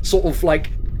casual, sort of like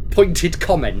pointed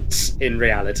comments in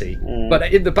reality.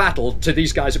 But in the battle, to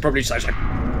these guys, it probably sounds like...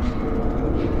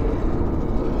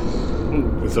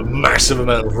 With a massive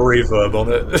amount of reverb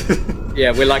on it.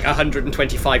 Yeah, we're like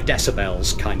 125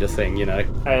 decibels kind of thing, you know.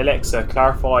 Hey Alexa,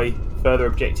 clarify further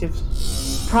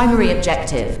objectives. Primary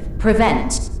objective: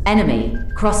 prevent enemy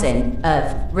crossing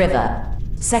of river.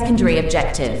 Secondary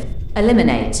objective: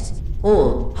 eliminate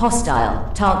all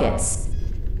hostile targets.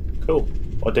 Cool.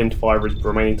 Identify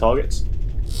remaining targets.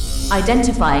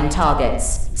 Identifying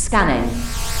targets. Scanning.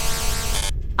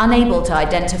 Unable to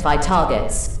identify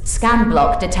targets. Scan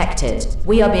block detected.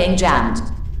 We are being jammed.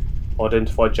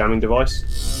 Identify jamming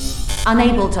device.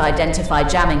 Unable to identify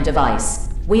jamming device.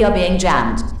 We are being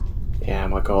jammed. Yeah,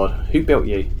 my god. Who built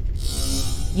you?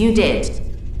 You did.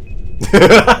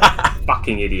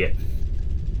 Fucking idiot.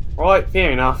 Right,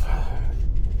 fair enough.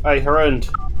 Hey,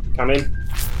 Harund, come in.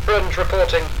 Brund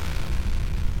reporting.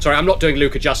 Sorry, I'm not doing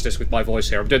Luca justice with my voice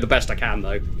here. I'm doing the best I can,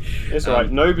 though. It's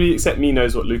alright. Nobody except me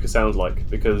knows what Luca sounds like,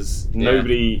 because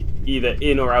nobody either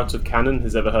in or out of canon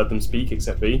has ever heard them speak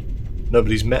except me.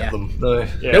 Nobody's met them. No.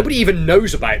 Yeah. Nobody even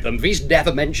knows about them. V's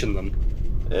never mentioned them.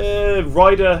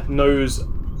 Ryder knows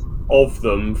of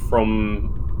them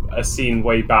from a scene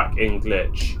way back in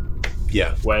Glitch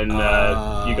Yeah. when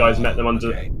you guys met them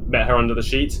met her under the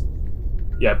sheet.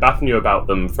 Yeah, Bath knew about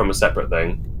them from a separate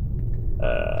thing.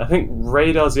 I think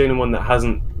Radar's the only one that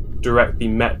hasn't directly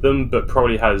met them, but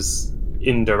probably has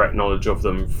indirect knowledge of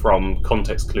them from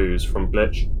context clues from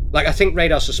Glitch. Like, I think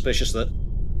Radar's suspicious that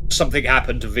something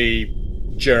happened to V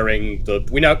during the...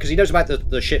 We know, because he knows about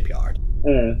the shipyard,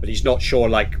 but he's not sure,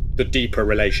 like, the deeper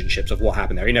relationships of what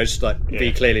happened there. He knows that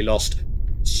V clearly lost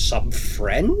some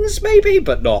friends, maybe,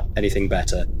 but not anything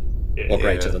better or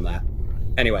greater than that.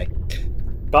 Anyway.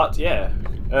 But, yeah.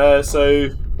 So...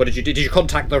 What did you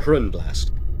contact the Hrund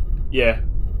last? Yeah.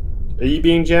 Are you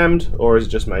being jammed, or is it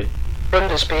just me?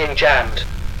 Brund is being jammed.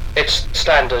 It's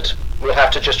standard. We'll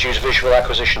have to just use visual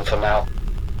acquisition for now.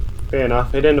 Fair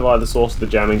enough. Identify the source of the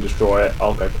jamming, destroy it.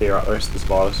 I'll go clear out the rest of the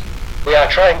survivors. We are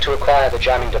trying to acquire the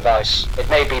jamming device. It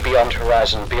may be beyond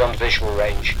horizon, beyond visual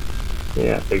range.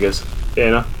 Yeah, figures. Fair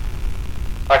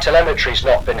enough. Our telemetry's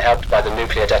not been helped by the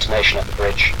nuclear detonation at the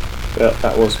bridge. Yeah,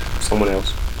 that was someone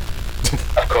else.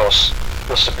 Of course.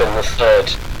 Must have been the third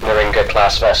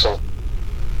Naringa-class vessel.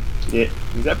 Yeah.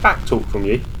 Is that back talk from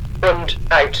you? Brund,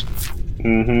 out.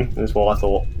 That's what I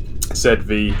thought. Said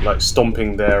V, like,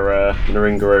 stomping their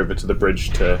Naringa over to the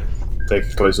bridge to take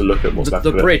a closer look at what's left The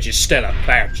of it. bridge is still a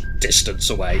fair distance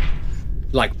away.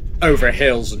 Like, over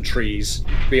hills and trees,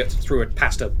 be it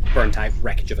past a burnt-out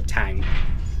wreckage of a town.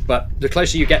 But the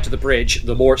closer you get to the bridge,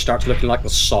 the more it starts looking like the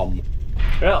Somme.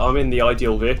 Well, I'm in the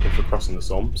ideal vehicle for crossing the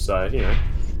Somme, so, you know.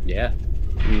 Yeah.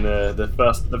 And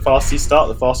the faster you start,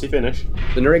 the faster you finish.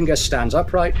 The Naringa stands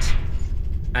upright,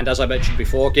 and as I mentioned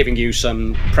before, giving you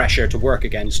some pressure to work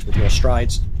against with your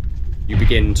strides, you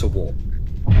begin to walk.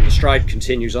 And the stride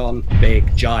continues on,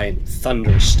 big, giant,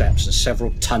 thunderous steps as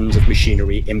several tons of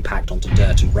machinery impact onto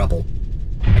dirt and rubble.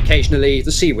 Occasionally,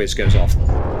 the sea whiz goes off,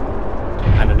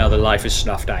 and another life is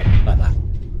snuffed out, like that.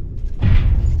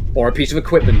 Or a piece of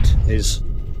equipment is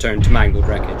turned to mangled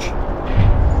wreckage.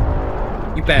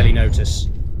 You barely notice.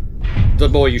 The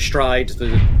more you stride,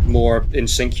 the more in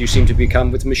sync you seem to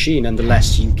become with the machine, and the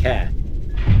less you care.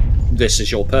 This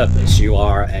is your purpose. You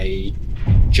are a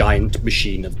giant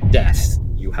machine of death.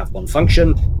 You have one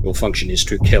function. Your function is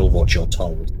to kill what you're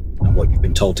told. And what you've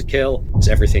been told to kill is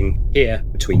everything here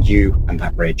between you and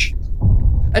that bridge.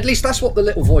 At least that's what the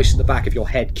little voice in the back of your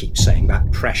head keeps saying,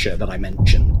 that pressure that I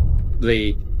mentioned.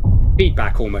 The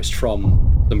feedback almost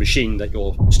from the machine that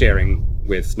you're steering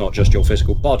with not just your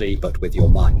physical body, but with your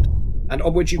mind. And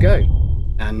onward you go.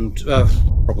 And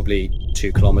probably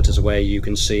 2 kilometers away you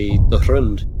can see the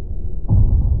Hrund.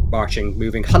 Marching,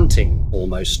 moving, hunting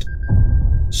almost.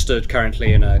 Stood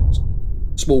currently in a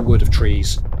small wood of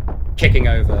trees, kicking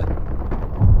over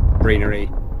greenery,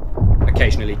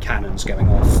 occasionally cannons going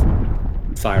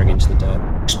off, firing into the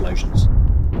dirt, explosions.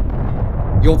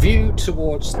 Your view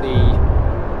towards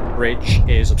the bridge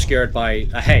is obscured by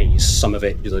a haze. Some of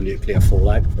it is the nuclear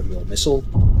fallout from your missile.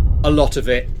 A lot of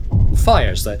it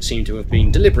fires that seem to have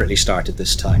been deliberately started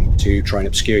this time to try and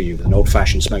obscure you with an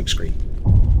old-fashioned smokescreen.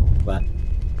 But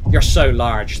You're so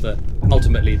large that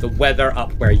ultimately the weather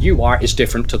up where you are is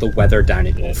different to the weather down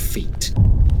at your feet.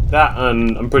 That,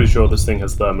 and I'm pretty sure this thing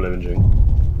has thermal imaging.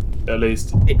 At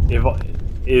least,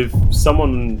 if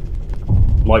someone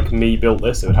like me built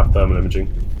this, it would have thermal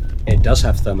imaging. It does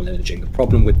have thermal imaging. The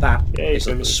problem with that Yay, is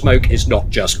that the thermal- smoke is not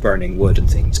just burning wood and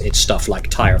things. It's stuff like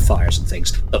tire fires and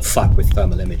things that fuck with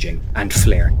thermal imaging and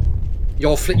flare.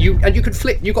 You can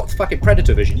flick. You got fucking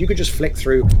predator vision. You could just flick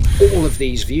through all of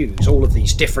these views, all of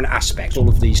these different aspects, all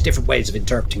of these different ways of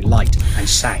interpreting light and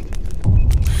sound.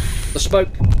 The smoke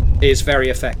is very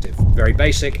effective, very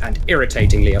basic and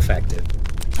irritatingly effective.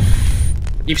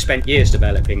 You've spent years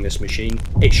developing this machine.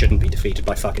 It shouldn't be defeated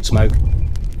by fucking smoke.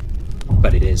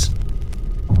 But it is.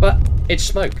 But it's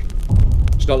smoke.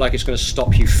 It's not like it's going to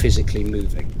stop you physically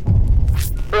moving.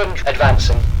 Room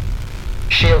advancing.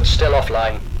 Shield still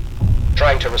offline.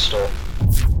 Trying to restore.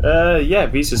 Yeah,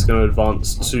 V's just going to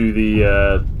advance to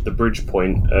the bridge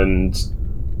point and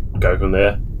go from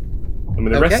there. I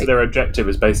mean, the rest Okay. of their objective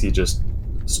is basically just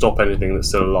stop anything that's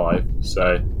still alive.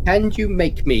 So, Can you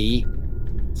make me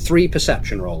 3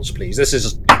 perception rolls, please? This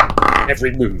is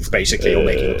every move, basically, you're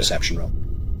making a perception roll.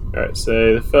 alright,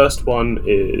 so the first one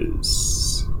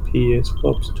is PS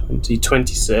 20,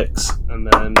 26, and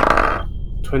then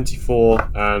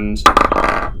 24 and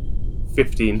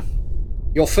 15.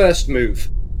 Your first move,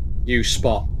 you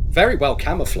spot, very well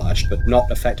camouflaged, but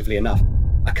not effectively enough,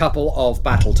 a couple of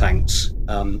battle tanks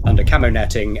under camo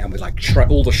netting and with like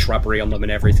all the shrubbery on them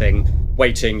and everything,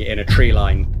 waiting in a tree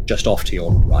line just off to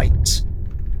your right.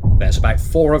 There's about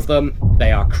 4 of them.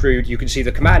 They are crewed. You can see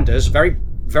the commanders very,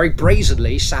 very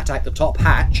brazenly sat out the top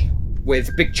hatch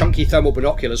with big chunky thermal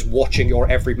binoculars watching your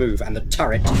every move, and the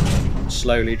turret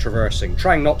slowly traversing,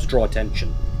 trying not to draw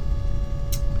attention.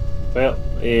 Well,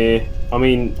 I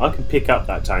mean, I can pick up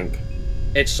that tank.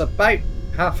 It's about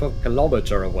half a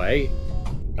kilometre away.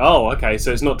 Oh, okay,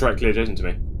 so it's not directly adjacent to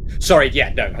me. Sorry,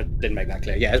 yeah, no, I didn't make that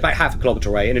clear. Yeah, it's about half a kilometre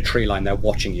away in a tree line. They're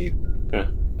watching you. Yeah.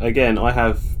 Again, I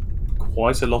have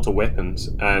quite a lot of weapons,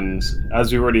 and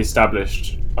as we've already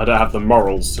established, I don't have the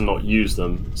morals to not use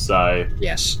them, so...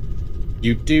 Yes.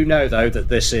 You do know, though, that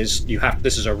this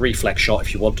is a reflex shot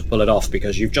if you want to pull it off,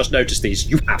 because you've just noticed these.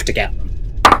 You have to get them.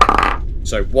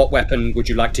 So what weapon would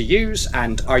you like to use,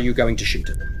 and are you going to shoot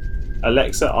at them?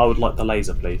 Alexa, I would like the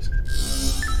laser, please.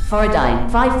 Forodine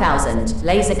 5000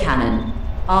 laser cannon.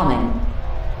 Arming.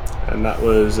 And that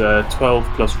was 12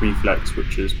 plus reflex,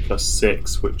 which is plus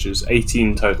 6, which is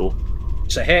 18 total.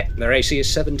 It's a hit. Their AC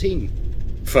is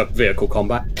 17 for vehicle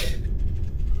combat.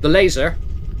 The laser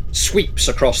sweeps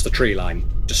across the tree line.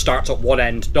 Just starts at one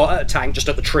end, not at a tank, just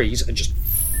at the trees, and just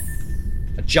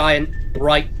a giant,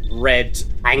 bright red,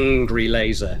 angry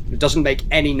laser. It doesn't make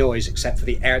any noise except for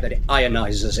the air that it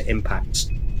ionizes as it impacts.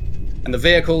 And the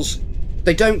vehicles,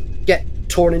 they don't get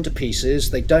torn into pieces,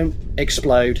 they don't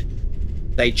explode,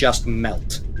 they just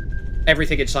melt.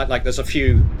 Everything inside, like there's a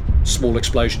few small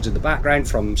explosions in the background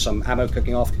from some ammo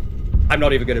cooking off. I'm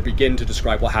not even going to begin to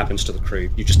describe what happens to the crew.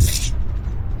 You just...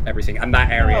 everything. And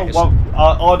that area is... Well,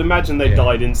 I'd imagine they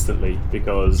died instantly,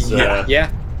 because...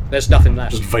 yeah, there's nothing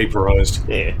left. Just vaporized.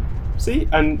 Yeah. See?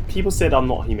 And people said I'm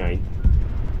not humane.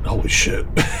 Holy shit.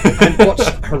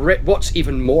 And what's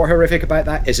even more horrific about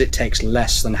that is it takes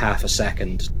less than half a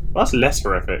second. Well, that's less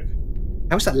horrific.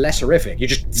 How is that less horrific? You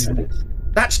just...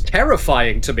 That's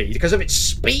terrifying to me because of its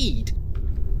speed.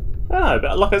 Ah,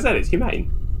 but like I said, it's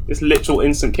humane. It's literal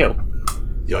instant kill.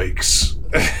 Yikes.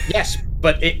 Yes,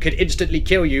 but it could instantly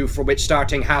kill you from it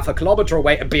starting half a kilometre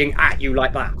away and being at you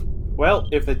like that. Well,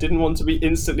 if they didn't want to be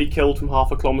instantly killed from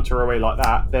half a kilometre away like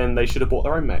that, then they should have bought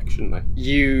their own mech, shouldn't they?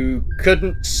 You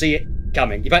couldn't see it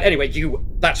coming. But anyway,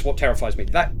 that's what terrifies me.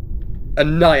 That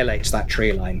annihilates that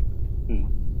tree line.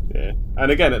 Yeah.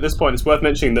 And again, at this point, it's worth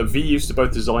mentioning that V used to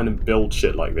both design and build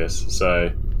shit like this, so...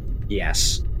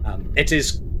 Yes. It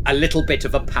is a little bit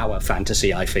of a power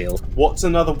fantasy, I feel. What's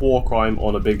another war crime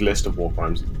on a big list of war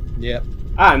crimes? Yep.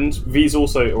 And V's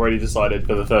also already decided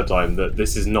for the third time that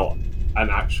this is not an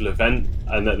actual event,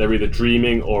 and that they're either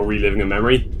dreaming or reliving a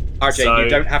memory. RJ, So- you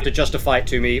don't have to justify it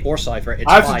to me or Cypher. It's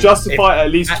I have fine. to justify it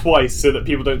at least at- twice so that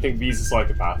people don't think V's a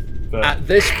psychopath. But At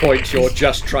this point, you're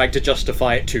just trying to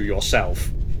justify it to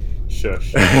yourself.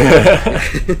 shush.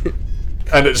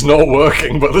 And it's not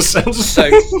working, but the sounds... So,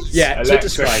 yeah, to Alexa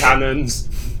describe it, cannons.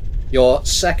 your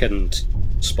second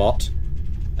spot,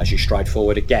 as you stride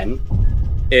forward again,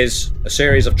 is a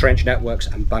series of trench networks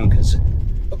and bunkers.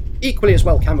 Equally as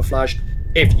well camouflaged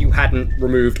if you hadn't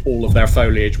removed all of their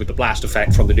foliage with the blast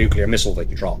effect from the nuclear missile that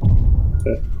you dropped.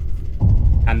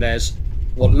 And there's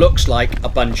what looks like a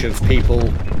bunch of people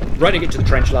running into the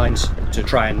trench lines to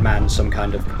try and man some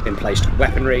kind of emplaced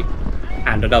weaponry.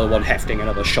 and another one hefting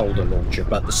another shoulder launcher,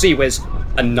 but the Sea Whiz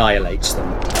annihilates them.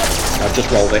 I've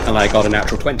just rolled it and I got a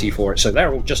natural 20 for it, so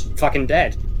they're all just fucking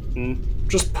dead.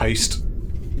 Just paste.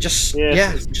 Just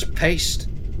Yes. just paste.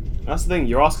 That's the thing.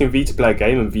 You're asking V to play a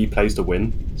game, and V plays to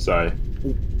win. So,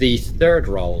 The third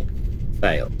roll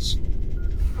fails.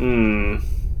 hmm.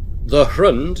 The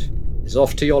Hrund is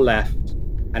off to your left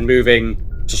and moving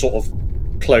to sort of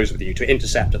close with you, to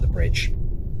intercept at the bridge.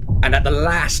 And at the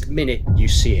last minute you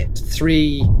see it.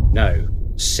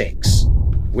 6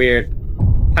 weird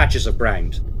patches of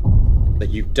ground that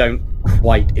you don't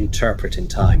quite interpret in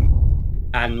time.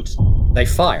 And they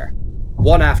fire,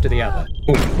 one after the other.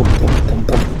 Boom, boom, boom, boom,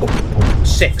 boom, boom, boom.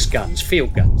 6 guns,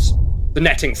 field guns. The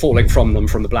netting falling from them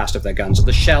from the blast of their guns, and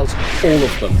the shells, all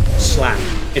of them, slam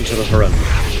into the Hrund.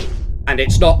 And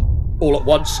it's not all at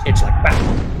once, it's like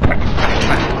bang, bang,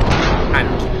 bang.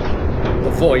 And the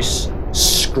voice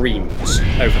screams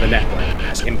over the network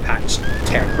as impacts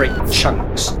tear great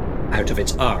chunks out of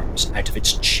its arms, out of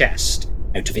its chest,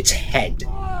 out of its head.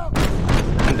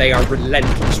 And they are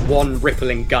relentless, one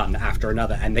rippling gun after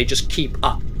another, and they just keep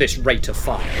up this rate of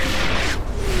fire.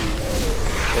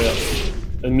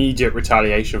 Immediate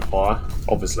retaliation fire,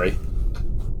 obviously.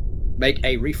 Make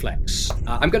a reflex.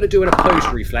 I'm going to do an opposed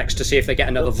reflex to see if they get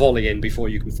another volley in before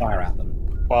you can fire at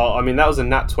them. Well, I mean, that was a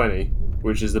nat 20,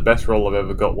 which is the best roll I've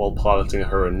ever got while piloting a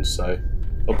Hurun,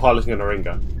 or piloting an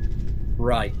Oringa.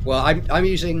 Right. Well, I'm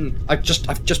using. I've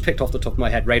just picked off the top of my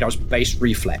head Radar's base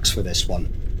reflex for this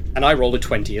one, and I rolled a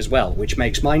 20 as well, which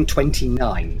makes mine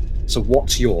 29. So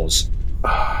what's yours?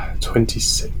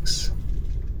 26.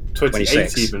 28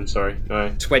 26. even, sorry.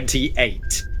 No.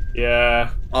 28.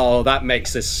 Yeah, Oh, that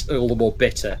makes this all the more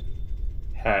bitter.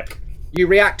 heck. You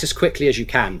react as quickly as you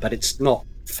can, but it's not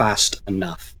fast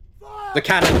enough. The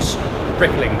cannons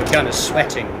rippling, the gunners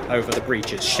sweating over the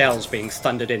breaches, shells being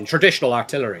thundered in, traditional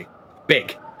artillery,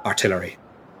 big artillery.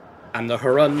 And the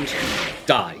Hurund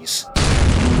dies.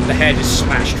 The head is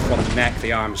smashed from the neck,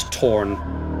 the arms torn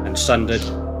and sundered,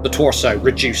 the torso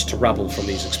reduced to rubble from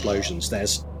these explosions.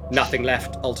 There's nothing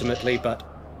left, ultimately, but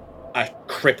a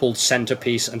crippled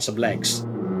centerpiece and some legs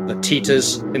that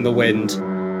teeters in the wind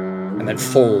and then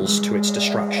falls to its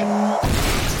destruction.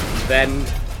 Then,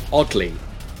 oddly,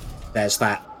 there's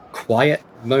that quiet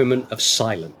moment of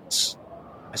silence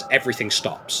as everything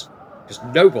stops, because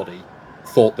nobody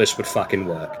thought this would fucking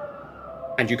work.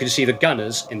 And you can see the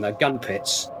gunners in their gun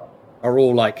pits are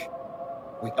all like,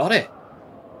 we got it.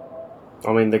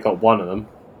 I mean, they got one of them,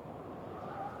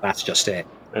 That's just it.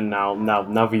 and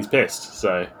now he's pissed,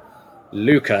 so...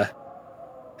 Luca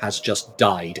has just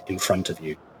died in front of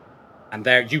you. And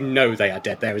there, you know they are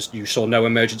dead. You saw no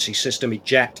emergency system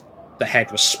eject. The head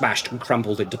was smashed and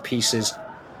crumpled into pieces.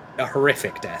 A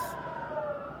horrific death.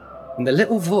 And the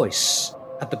little voice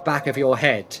at the back of your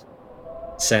head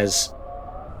says,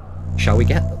 shall we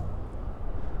get them?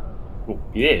 Well,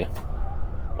 yeah.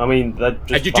 I mean, that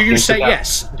just... And do you fucking say took out-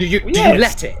 yes? Do you Yes!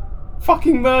 let it?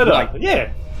 Fucking murder! Right.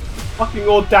 Yeah! Fucking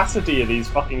audacity of these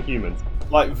fucking humans.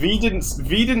 Like, V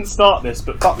didn't start this,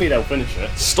 but fuck me, they'll finish it.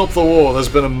 Stop the war, there's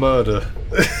been a murder.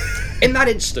 In that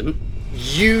instant,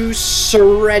 you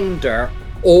surrender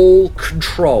all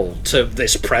control to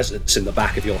this presence in the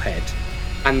back of your head,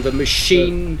 and the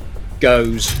machine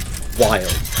goes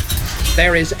wild.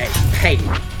 There is a pain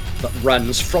that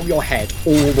runs from your head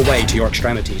all the way to your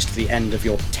extremities, to the end of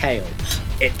your tail.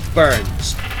 It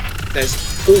burns. There's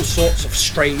all sorts of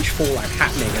strange fallout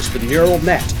happening as the neural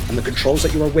net and the controls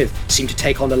that you are with seem to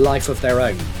take on a life of their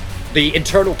own. The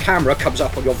internal camera comes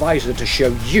up on your visor to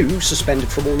show you suspended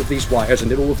from all of these wires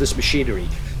and in all of this machinery,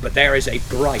 but there is a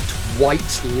bright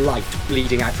white light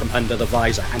bleeding out from under the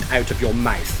visor and out of your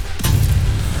mouth.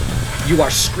 You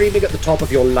are screaming at the top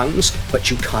of your lungs, but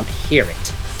you can't hear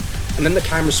it. And then the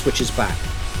camera switches back.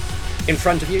 In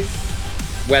front of you,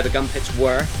 where the gun pits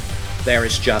were, there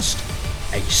is just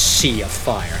a sea of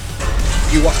fire.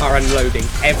 You are unloading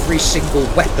every single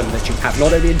weapon that you have,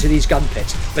 not only into these gun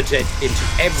pits, but into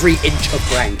every inch of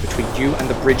ground between you and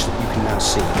the bridge that you can now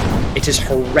see. It is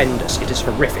horrendous. It is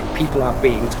horrific. People are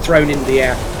being thrown in the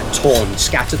air and torn,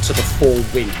 scattered to the four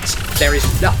winds. There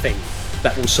is nothing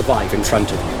that will survive in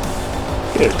front of you.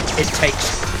 It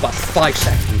takes about 5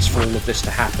 seconds for all of this to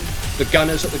happen. The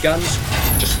gunners at the guns,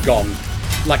 just gone.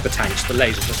 Like the tanks, the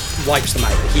laser just wipes them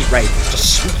out. The heat ray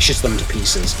just smashes them to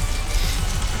pieces.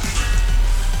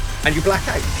 And you black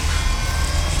out.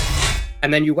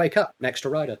 And then you wake up next to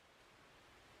Ryder.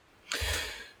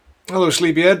 Hello,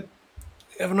 sleepyhead.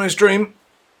 You have a nice dream?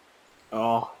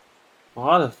 Oh,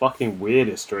 I had a fucking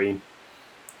weirdest dream.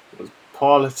 I was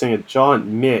piloting a giant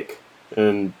Mick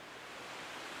and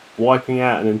wiping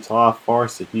out an entire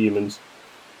forest of humans.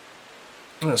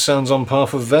 That sounds on par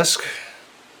with Vesk.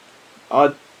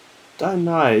 I don't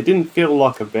know. It didn't feel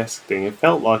like a Vesk thing. It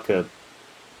felt like a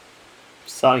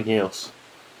something else.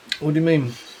 What do you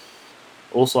mean?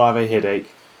 Also, I have a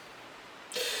headache.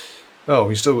 Oh,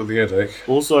 you still got the headache.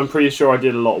 Also, I'm pretty sure I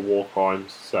did a lot of war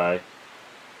crimes, so...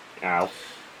 Ow.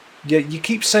 Yeah, you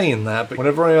keep saying that, but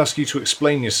whenever I ask you to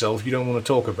explain yourself, you don't want to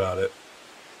talk about it.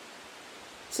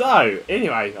 So,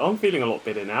 anyway, I'm feeling a lot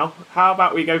better now. How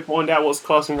about we go find out what's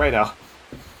classing radar?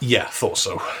 Yeah, thought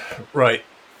so. Right.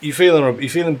 You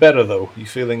feeling better, though? You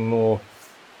feeling more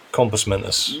compos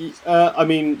mentis?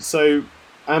 So,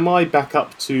 am I back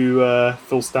up to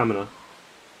full stamina?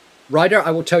 Ryder,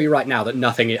 I will tell you right now that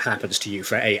nothing happens to you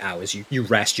for 8 hours. You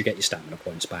rest, you get your stamina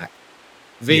points back.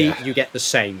 V, Yeah. you get the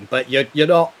same, but you're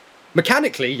not...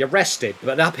 Mechanically, you're rested,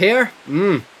 but up here,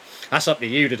 that's up to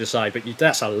you to decide, but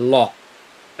that's a lot.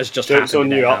 Has just Joke's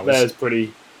happened on in you, 8 up hours.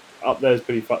 there's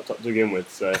pretty fucked up to begin with,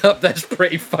 so... Up there's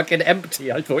pretty fucking empty,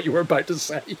 I thought you were about to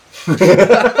say.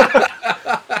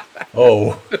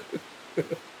 Oh.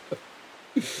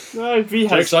 No, V has...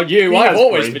 Joke's on you, V I've has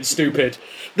always brain. been stupid.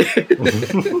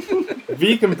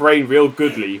 V can brain real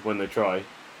goodly when they try.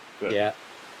 But Yeah.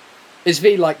 Is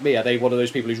V like me? Are they one of those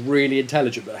people who's really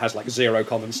intelligent but has like zero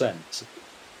common sense?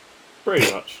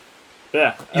 pretty much.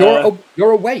 Yeah.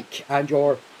 You're awake and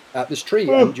you're at this tree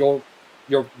and you're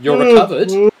recovered.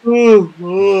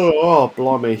 Oh,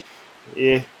 blimey.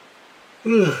 Yeah.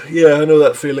 Yeah, I know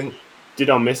that feeling. Did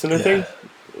I miss anything?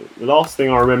 The last thing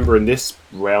I remember in this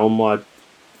realm, I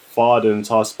fired an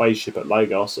entire spaceship at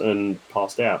Lagos and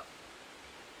passed out.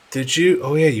 Did you?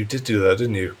 Oh yeah, you did do that,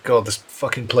 didn't you? God, this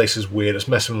fucking place is weird. It's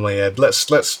messing with my head. Let's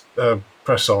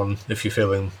press on if you're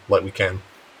feeling like we can.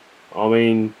 I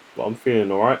mean, I'm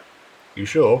feeling alright. You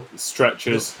sure?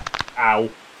 Stretches. Ow.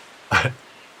 Right,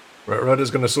 Ryder's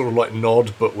gonna sort of like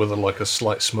nod, but with a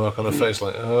slight smirk on her face,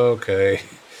 like, okay,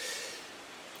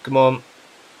 come on,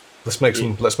 let's make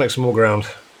some more ground.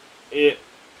 It.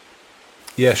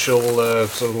 Yeah, she'll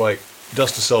sort of like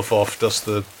dust herself off, dust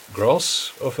the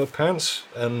grass off her pants,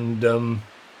 and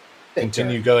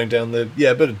continue going down a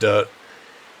bit of dirt,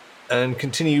 and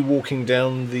continue walking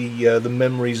down the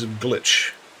memories of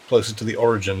Glitch, closer to the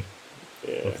origin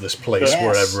of this place, Yes.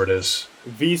 wherever it is.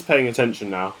 V's paying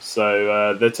attention now,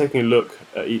 so they're taking a look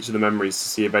at each of the memories to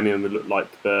see if any of them look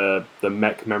like the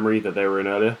mech memory that they were in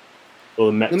earlier. Or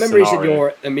the mech The memories in scenario.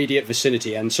 your immediate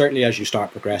vicinity, and certainly as you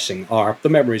start progressing, are the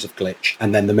memories of Glitch,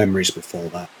 and then the memories before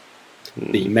that.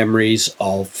 The memories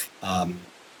of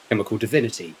Chemical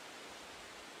Divinity,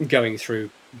 going through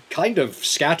kind of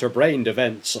scatterbrained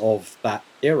events of that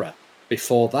era.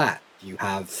 Before that, you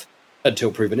have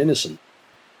Until Proven Innocent.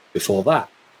 Before that,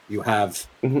 you have...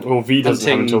 Well, V doesn't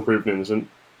have Hunting- until proven innocent.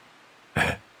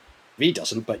 V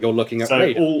doesn't, but you're looking at So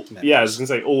Radar. I was going to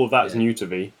say all of that's Yeah. new to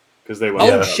V because they were.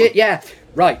 Oh shit! Yeah,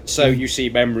 right. So you see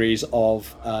memories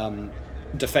of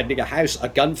defending a house, a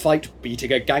gunfight,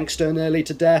 beating a gangster nearly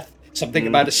to death. Something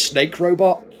about a snake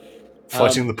robot.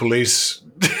 Fighting the police.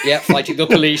 Yeah, fighting the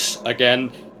police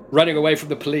again. Running away from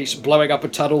the police, blowing up a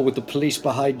tunnel with the police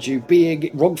behind you, being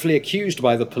wrongfully accused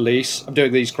by the police. I'm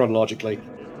doing these chronologically,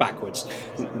 backwards.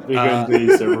 We're going to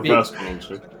these reverse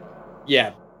chronology.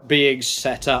 Yeah, being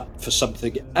set up for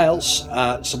something else.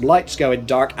 Some lights going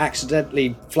dark,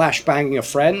 accidentally flashbanging a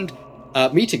friend,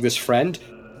 meeting this friend,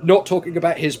 not talking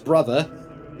about his brother,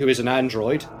 who is an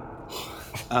android.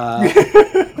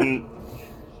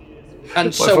 And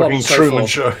Like so on fucking and so Truman forth.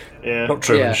 Show. Yeah. Not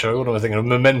Truman Yeah. Show, what am I thinking of?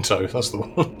 Memento, that's the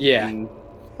one. Yeah.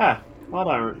 I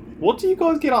don't. What do you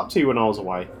guys get up to when I was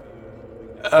away?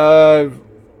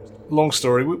 Long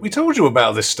story. We told you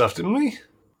about this stuff, didn't we?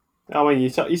 I mean, you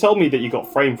told me that you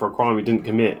got framed for a crime you didn't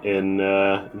commit, in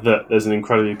that there's an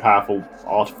incredibly powerful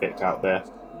artifact out there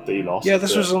that you lost. Yeah,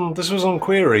 this was on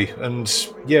Query, and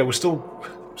yeah, we still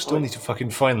need to fucking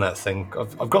find that thing.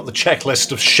 I've got the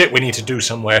checklist of shit we need to do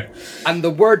somewhere. And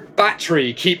the word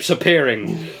battery keeps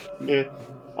appearing. Yeah.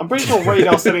 I'm pretty sure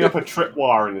Radar's setting up a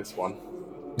tripwire in this one.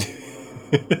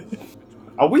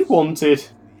 Are we wanted?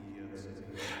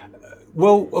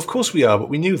 Well, of course we are, but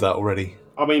we knew that already.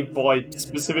 I mean, by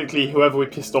specifically whoever we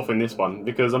pissed off in this one,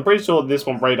 because I'm pretty sure this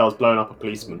one Radar's blowing up a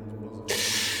policeman.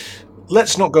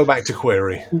 Let's not go back to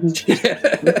Query.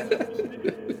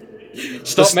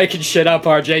 Stop making shit up,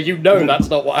 RJ. You know that's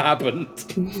not what happened.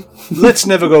 Let's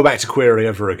never go back to Query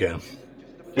ever again.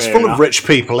 It's Fair full enough. of rich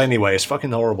people anyway. It's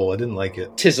fucking horrible. I didn't like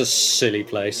it. Tis a silly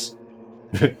place.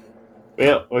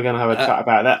 Well, we're going to have a chat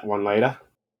about that one later.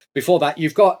 Before that,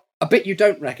 you've got a bit you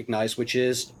don't recognise, which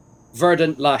is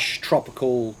verdant, lush,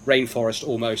 tropical rainforest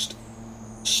almost,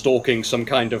 stalking some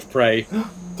kind of prey,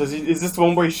 Is this the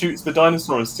one where he shoots the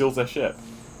dinosaur and steals their ship?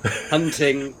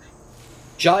 hunting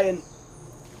giant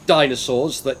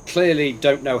dinosaurs that clearly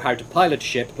don't know how to pilot a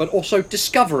ship, but also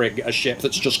discovering a ship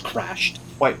that's just crashed.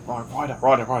 Wait, Ryder,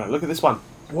 look at this one.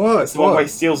 What? It's the one where he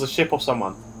steals a ship off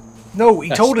someone. No,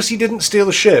 he told us he didn't steal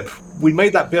the ship. We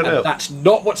made that bit And up. that's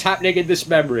not what's happening in this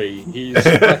memory.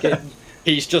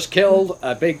 He's just killed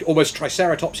a big, almost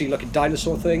triceratopsy looking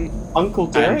dinosaur thing. Uncle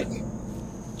Derek?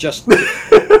 Just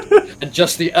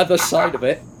the other side of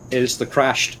it is the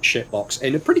crashed shipbox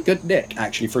in a pretty good nick,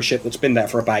 actually, for a ship that's been there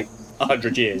for about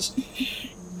 100 years.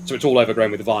 So it's all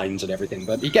overgrown with vines and everything.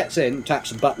 But he gets in, taps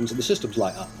some buttons, and the systems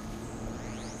light up.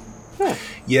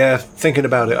 Yeah, thinking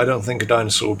about it, I don't think a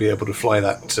dinosaur will be able to fly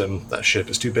that ship.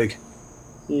 It's too big.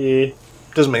 Yeah.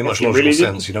 Doesn't make much He logical really did.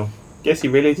 sense, you know. Guess he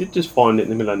really did just find it in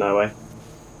the middle of nowhere.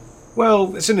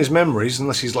 Well, it's in his memories,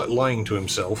 unless he's like lying to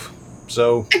himself.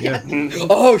 So, yeah.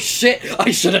 Oh shit!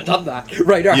 I should have done that.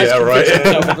 Radar has Yeah, convinced right.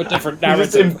 himself of a different He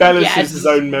just narrative. embellishes Yes! his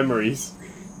own memories.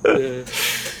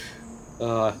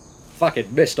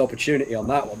 Fucking missed opportunity on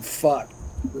that one. Fuck.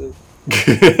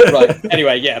 Right.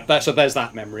 Anyway, yeah. So there's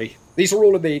that memory. These are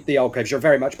all of the alcoves. You're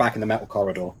very much back in the metal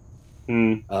corridor.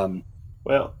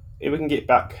 Well, if we can get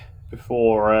back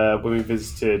before when we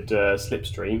visited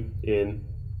Slipstream,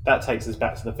 that takes us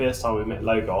back to the first time we met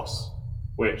Logos,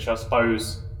 which I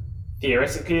suppose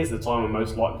theoretically is the time we're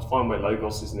most likely to find where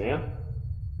Logos is near.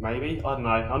 Maybe? I don't know.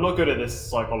 I'm not good at this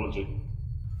psychology.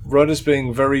 Rudd is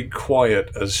being very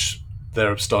quiet as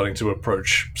they're starting to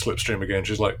approach Slipstream again.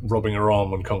 She's like rubbing her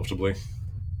arm uncomfortably.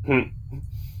 Well,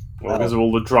 because of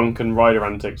all the drunken rider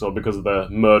antics, or because of the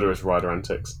murderous rider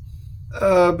antics?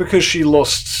 Because she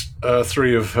lost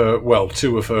two of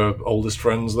her oldest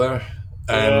friends there,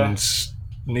 and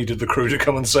needed the crew to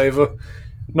come and save her.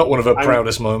 Not one of her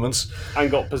proudest moments. And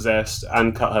got possessed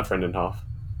and cut her friend in half.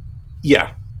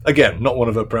 Yeah, again, not one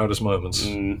of her proudest moments.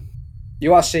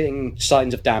 You are seeing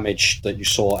signs of damage that you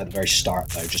saw at the very start,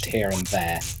 though, just here and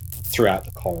there throughout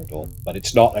the corridor, but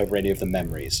it's not over any of the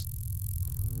memories.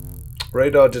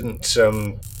 Radar didn't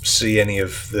see any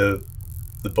of the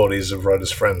bodies of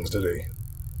Ryder's friends, did he?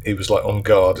 He was like on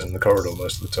guard in the corridor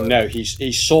most of the time. No,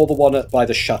 he saw the one by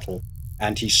the shuttle,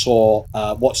 and he saw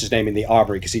what's his name in the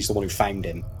arbory because he's the one who found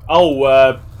him.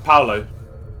 Oh, Paolo.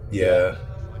 Yeah.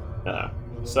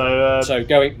 So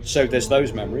there's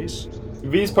those memories.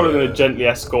 V's probably going to gently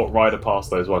escort Ryder past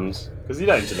those ones, because you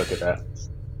don't need to look at that.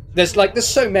 There's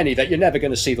so many that you're never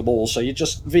going to see them all, so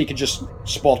V can just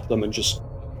spot them and just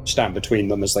stand between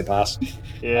them as they pass.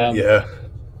 Yeah.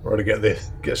 Ryder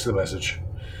gets the message.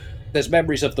 There's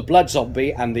memories of the blood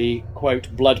zombie and the,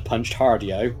 quote, blood punched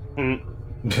Hardio.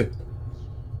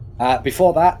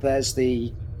 Before that, there's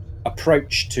the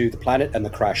approach to the planet and the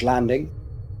crash landing.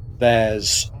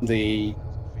 There's the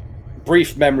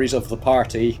brief memories of the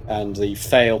party and the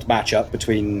failed matchup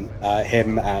between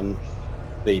him and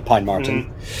the Pine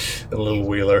Martin. A little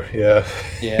Wheeler, yeah.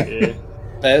 Yeah.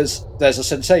 There's a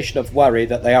sensation of worry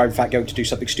that they are in fact going to do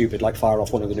something stupid like fire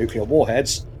off one of the nuclear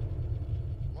warheads.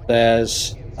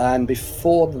 And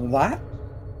before that,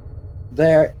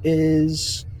 there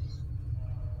is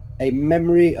a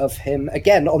memory of him,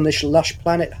 again, on this lush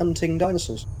planet hunting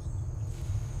dinosaurs.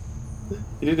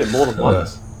 He did it more than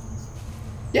once.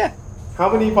 Yeah.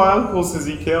 How many Bionicles has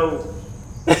he killed?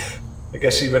 I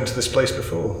guess he went to this place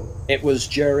before. It was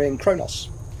during Kronos.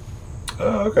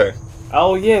 Oh, okay.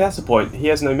 Oh, yeah, that's the point. He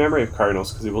has no memory of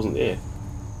Kronos because he wasn't here.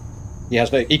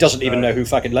 He doesn't even know who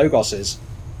fucking Logos is.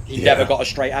 He never got a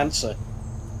straight answer.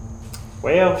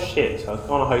 Well, shit. I was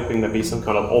kind of hoping there'd be some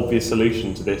kind of obvious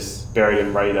solution to this buried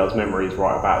in Radar's memories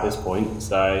right about this point,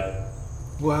 so...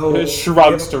 Well... It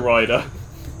shrugs to Ryder.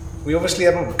 We obviously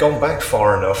haven't gone back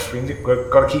far enough. We've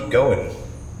got to keep going.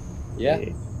 Yeah.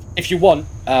 If you want,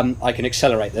 I can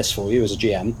accelerate this for you as a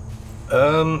GM.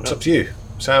 It's up to you.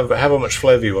 So how much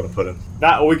flavour you want to put in?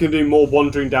 That, or we can do more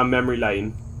wandering down memory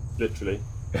lane, literally.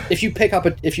 If you pick up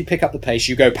the pace,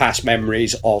 you go past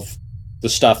memories of the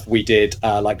stuff we did,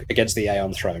 like against the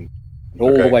Aeon Throne,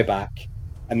 all the way back,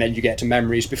 and then you get to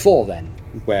memories before then,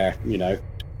 where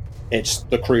it's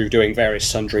the crew doing various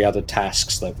sundry other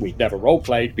tasks that we'd never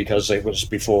role-played because it was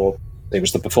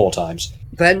the before times.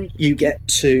 Then you get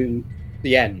to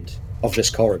the end of this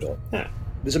corridor. Yeah.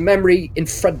 There's a memory in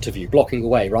front of you, blocking the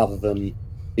way rather than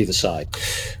either side.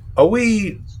 Are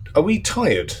we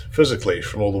tired physically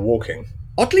from all the walking?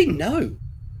 Oddly, no.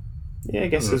 Yeah, I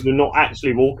guess because we're not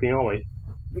actually walking, are we?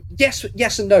 Yes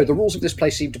and no. The rules of this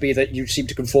place seem to be that you seem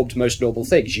to conform to most normal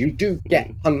things. You do get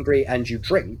hungry and you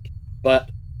drink, but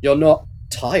you're not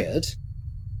tired.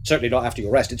 Certainly not after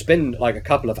your rest. It's been like a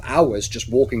couple of hours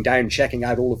just walking down, checking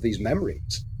out all of these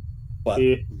memories. But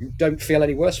you don't feel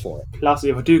any worse for it. Plus,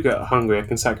 if I do get hungry, I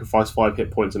can sacrifice 5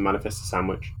 hit points and manifest a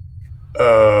sandwich.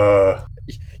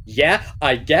 Yeah,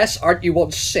 I guess. Aren't you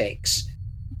on 6?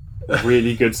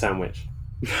 Really good sandwich.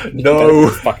 No.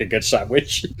 Fucking good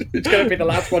sandwich. It's going to be the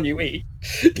last one you eat.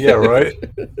 Yeah, right.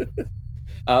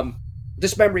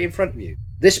 This memory in front of you.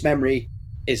 This memory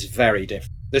is very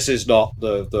different. This is not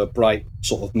the bright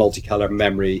sort of multicolour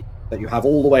memory that you have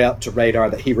all the way up to Radar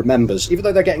that he remembers, even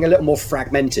though they're getting a little more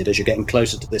fragmented as you're getting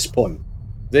closer to this point.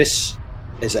 This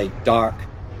is a dark,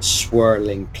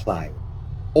 swirling cloud,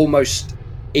 almost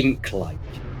ink-like,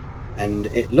 and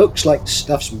it looks like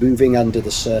stuff's moving under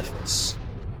the surface.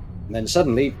 And then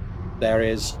suddenly, there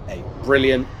is a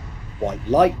brilliant white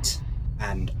light,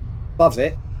 and above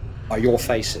it are your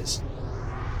faces.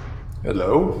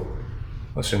 Hello.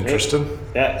 That's interesting.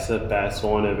 That's a bad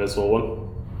sign of us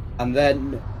all. And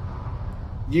then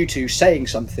you two saying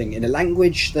something in a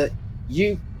language that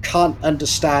you can't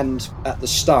understand at the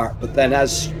start, but then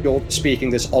as you're speaking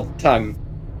this odd tongue,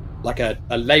 like a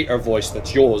later voice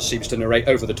that's yours seems to narrate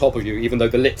over the top of you, even though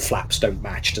the lip flaps don't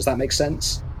match. Does that make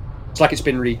sense? It's like it's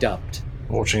been redubbed.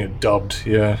 Watching it dubbed,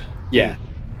 yeah. Yeah.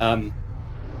 And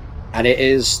it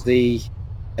is the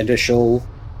initial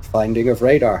finding of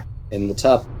Radar in the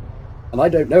tub. And I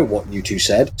don't know what you two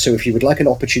said, so if you would like an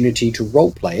opportunity to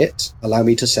roleplay it, allow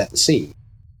me to set the scene.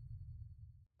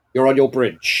 You're on your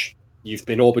bridge. You've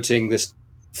been orbiting this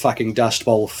fucking dust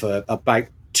bowl for about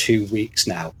 2 weeks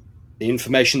now. The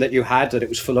information that you had that it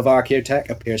was full of archaeotech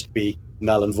appears to be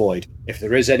null and void. If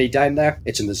there is any down there,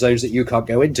 it's in the zones that you can't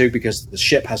go into because the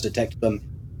ship has detected them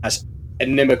as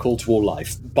inimical to all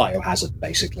life. Biohazard,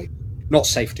 basically. Not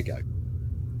safe to go.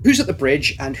 Who's at the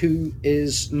bridge and who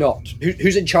is not?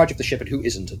 Who's in charge of the ship and who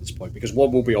isn't at this point? Because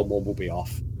one will be on, one will be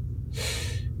off.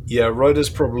 Yeah, Ryder's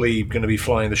probably going to be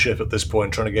flying the ship at this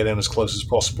point, trying to get in as close as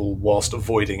possible whilst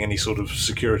avoiding any sort of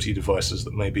security devices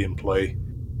that may be in play.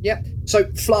 Yeah,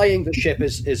 so flying the ship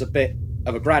is a bit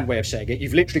of a grand way of saying it.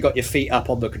 You've literally got your feet up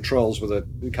on the controls with a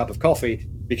cup of coffee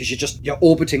because you're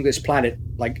orbiting this planet,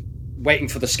 like waiting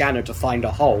for the scanner to find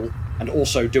a hole and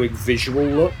also doing visual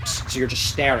looks. So you're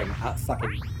just staring at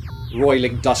fucking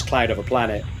roiling dust cloud of a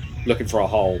planet looking for a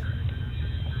hole.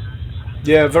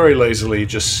 Yeah, very lazily,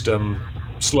 just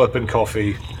slurping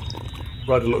coffee.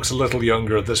 Ryder looks a little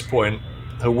younger at this point.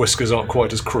 Her whiskers aren't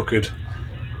quite as crooked.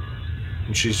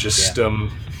 And she's just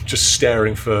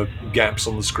staring for gaps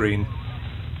on the screen.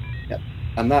 Yep.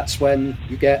 And that's when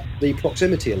you get the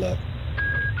proximity alert.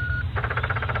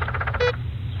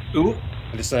 Ooh.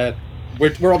 And it's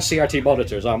we're on CRT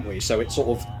monitors, aren't we? So it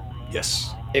sort of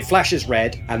Yes. it flashes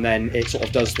red and then it sort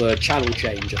of does the channel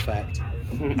change effect.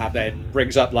 And then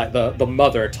brings up like the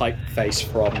mother typeface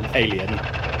from Alien,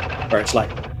 where it's like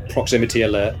proximity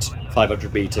alert,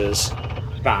 500 meters,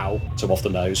 bow, so off the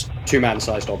nose,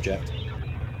 2-man-sized object,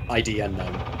 ID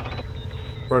unknown.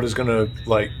 Ryder's gonna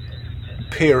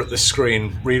peer at this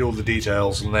screen, read all the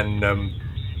details, and then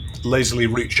lazily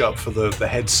reach up for the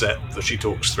headset that she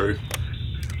talks through.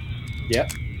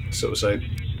 Yep. So say,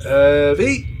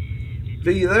 V,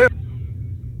 you there?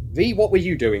 V, what were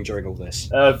you doing during all this?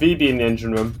 V be in the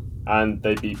engine room, and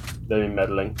they'd be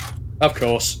meddling. Of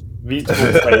course. V's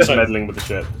always meddling with the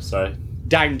ship, so...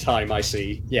 Downtime, I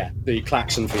see. Yeah, the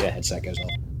klaxon for your headset goes off.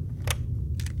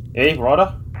 Hey,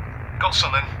 Ryder? Got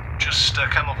something. Just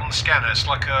came up on the scanner. It's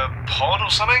like a pod or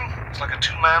something. It's like a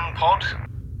 2-man pod.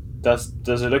 Does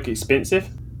it look expensive?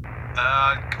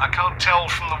 I can't tell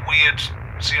from the weird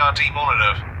CRT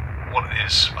monitor what it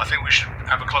is. I think we should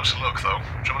have a closer look, though.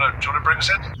 Do you want to bring us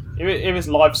in? If it's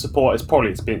live support, it's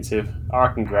probably expensive. I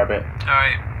can grab it.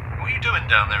 Alright. What are you doing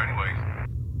down there, anyway?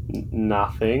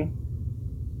 Nothing.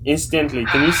 Incidentally,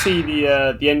 can you see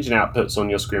the engine outputs on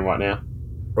your screen right now?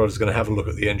 Ryder's going to have a look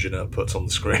at the engine outputs on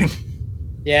the screen.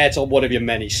 Yeah, it's on one of your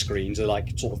many screens. They're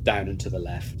like sort of down and to the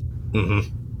left. Mm-hmm.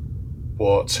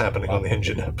 What's happening on the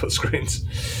engine output screens?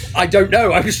 I don't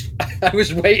know. I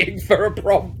was waiting for a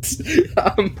prompt. Check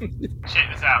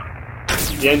this out.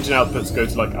 The engine outputs go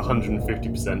to like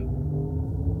 150%.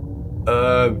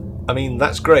 I mean,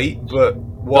 that's great, but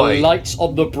why? The lights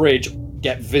on the bridge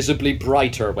get visibly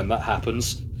brighter when that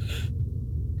happens.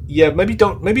 Yeah, maybe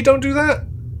don't do that.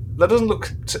 That doesn't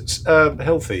look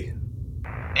healthy.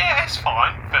 Yeah, it's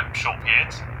fine for short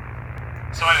periods.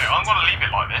 So anyway, I'm going to leave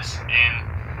it like this.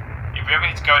 If we ever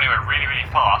need to go anywhere really, really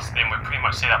fast, then we're pretty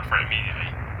much set up for it immediately.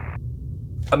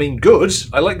 I mean, good.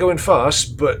 I like going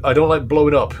fast, but I don't like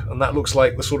blowing up, and that looks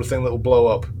like the sort of thing that will blow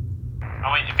up.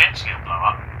 I mean, eventually it'll blow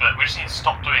up, but we just need to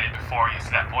stop doing it before it gets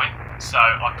to that point. So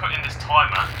I put in this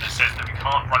timer that says that we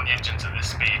can't run the engines at this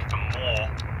speed for more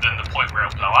than the point where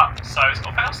it'll blow up, so it's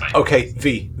got failsafe. Okay,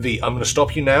 V, I'm going to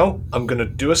stop you now. I'm going to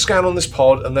do a scan on this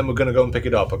pod, and then we're going to go and pick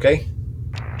it up, okay?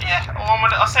 Yeah,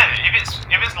 well, I said it.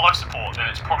 If it's it's life support, then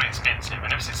it's probably expensive,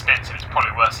 and if it's expensive, it's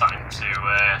probably worth something to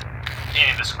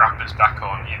any of the scrappers back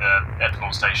on either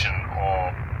Epsilon Station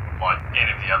or like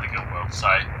any of the other guild worlds. So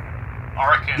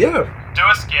I reckon do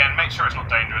a scan, make sure it's not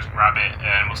dangerous, grab it,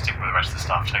 and we'll stick with the rest of the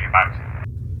stuff, take it back.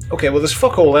 Okay, well, there's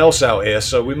fuck all else out here,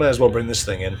 so we may as well bring this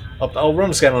thing in. I'll run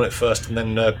a scan on it first, and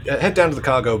then head down to the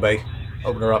cargo bay,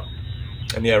 open her up,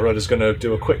 and yeah, Ryder's going to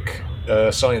do a quick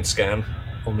science scan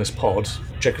on this pod,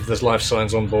 check if there's life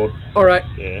signs on board. All right,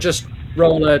 Yeah. just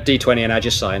roll a d20 and add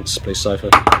your science, please, Cypher.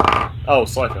 Oh,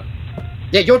 Cypher.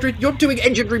 Yeah, you're doing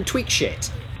engine room tweak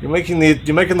shit. You're making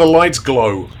the lights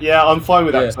glow. Yeah, I'm fine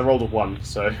with that Yeah. because I rolled a 1,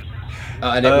 so...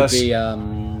 And it would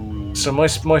be So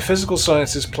my physical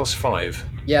science is +5.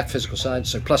 yeah, physical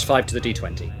science, so +5 to the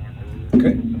d20.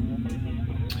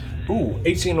 Okay. Ooh,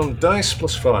 18 on the dice,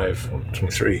 +5.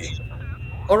 23.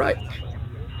 All right.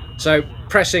 So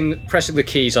pressing the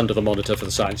keys under the monitor for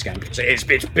the science scan because it's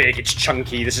big, it's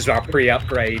chunky. This is our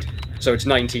pre-upgrade, so it's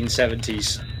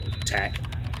 1970s tech.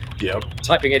 Yep.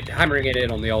 Hammering it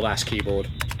in on the old ass keyboard.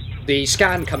 The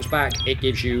scan comes back. It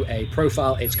gives you a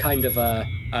profile. It's kind of a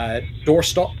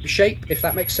doorstop shape, if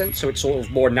that makes sense. So it's sort of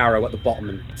more narrow at the bottom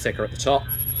and thicker at the top,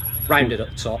 rounded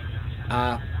at the top.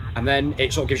 And then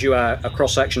it sort of gives you a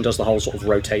cross section, does the whole sort of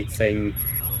rotate thing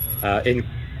in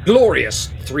glorious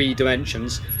 3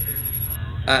 dimensions.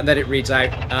 And then it reads out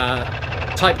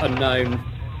type unknown,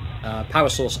 power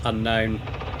source unknown,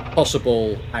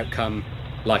 possible outcome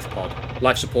life pod.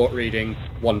 Life support reading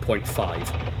 1.5.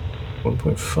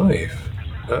 1.5.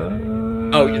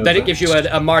 Oh, then it gives you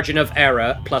a margin of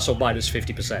error plus or minus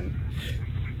 50%.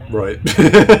 Right.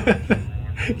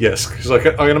 Yes, because I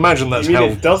can imagine that's You mean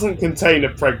how... it doesn't contain a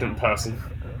pregnant person?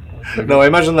 No, I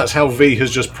imagine that's how V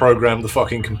has just programmed the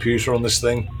fucking computer on this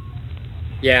thing.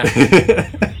 Yeah.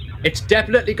 It's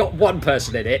definitely got 1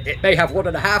 person in it. It may have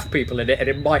 1.5 people in it, and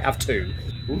it might have 2.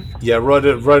 Yeah,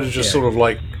 Ryder just Yeah. sort of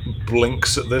like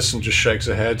blinks at this and just shakes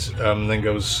her head, and then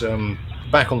goes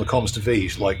back on the comms to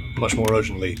V, like much more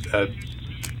urgently.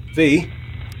 V,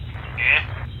 Yeah?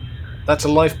 that's a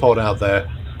life pod out there,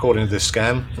 according to this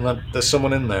scan, and there's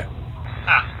someone in there.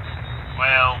 Huh.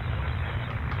 Well...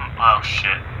 Oh,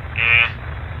 shit. Yeah.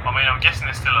 I mean, I'm guessing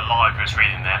they're still alive who's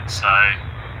reading that, so...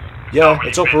 Yeah, really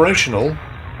it's been- operational.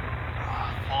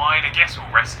 Fine, I guess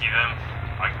we'll rescue them.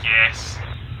 I guess.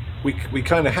 We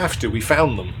kind of have to. We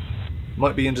found them.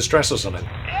 Might be in distress or something.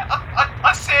 Yeah,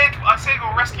 I said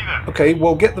we'll rescue them. Okay,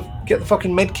 well get the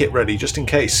fucking med kit ready just in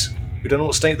case. We don't know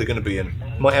what state they're going to be in.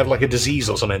 Might have like a disease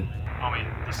or something. I mean,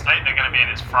 the state they're going to be in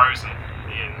is frozen.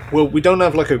 Well, we don't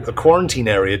have like a quarantine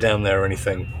area down there or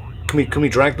anything. Can we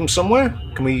drag them somewhere?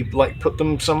 Can we like put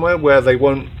them somewhere where they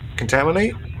won't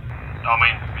contaminate? I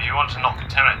mean, if you want to not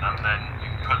contaminate them, then you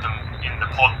can put them in the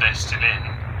pod they're still in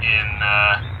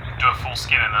do a full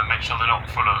skin and then make sure they're not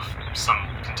full of some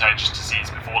contagious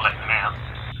disease before letting them out.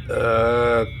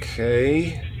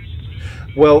 Okay.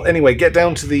 Well, anyway, get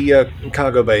down to the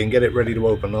cargo bay and get it ready to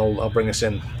open. I'll bring us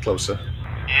in closer.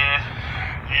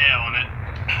 Yeah, on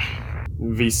it.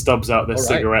 V stubs out their All right.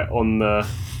 cigarette on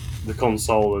the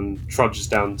console and trudges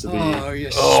down to the... you're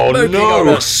Oh, smoking no. on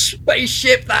a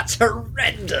spaceship? That's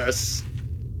horrendous.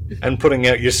 And putting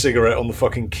out your cigarette on the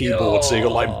fucking keyboard so you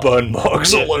got like burn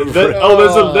marks all over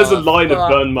it. There's a line of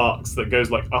fuck. burn marks that goes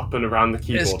like up and around the It's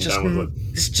keyboard just, and downwards.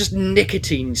 it's just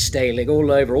nicotine staling all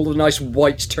over. All the nice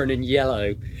whites turning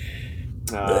yellow.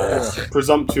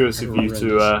 Presumptuous of you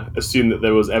to assume that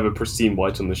there was ever pristine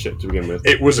white on the ship to begin with.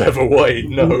 It was ever white.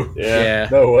 No. Yeah.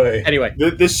 No way. Anyway,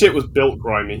 This shit was built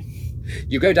grimy.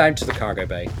 you go down to the cargo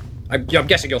bay. I'm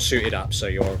guessing you're suited up, so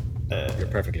you're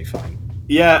perfectly fine.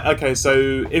 Yeah, okay,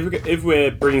 so if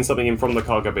we're bringing something in from the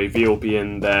cargo bay, V will be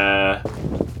in their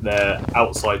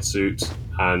outside suit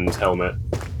and helmet.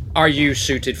 Are you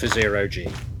suited for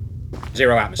 0G?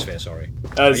 Zero atmosphere, sorry.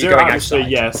 Zero going atmosphere, outside?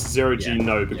 yes. 0G, Yeah.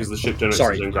 no, because the ship generates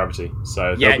Sorry. its own gravity.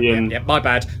 So Yeah, they'll be in... yeah, my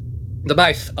bad. The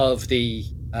mouth of the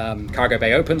cargo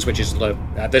bay opens, which is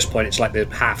at this point it's like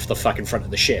half the fucking front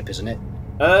of the ship, isn't it?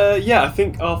 Yeah, I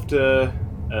think after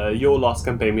your last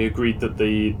campaign, we agreed that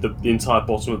the entire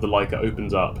bottom of the Leica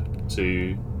opens up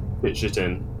to fit shit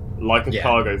in, like a Yeah.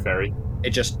 cargo ferry. It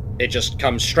just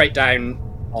comes straight down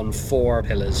on 4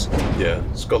 pillars. Yeah,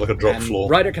 it's got like a drop And floor.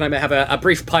 Ryder, can I have a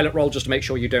brief pilot roll just to make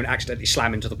sure you don't accidentally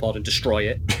slam into the pod and destroy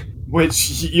it?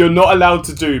 Which you're not allowed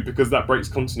to do because that breaks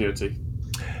continuity.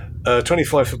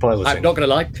 25 for piloting. I'm not going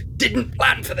to lie, didn't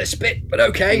plan for this bit, but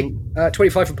okay.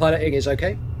 25 for piloting is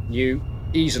okay. You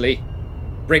easily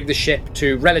bring the ship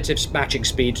to relative matching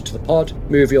speed to the pod,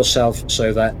 move yourself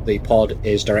so that the pod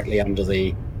is directly over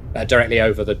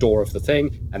the door of the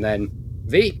thing, and then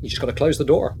V, you just got to close the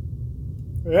door.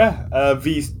 Yeah.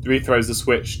 V throws the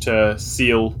switch to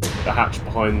seal the hatch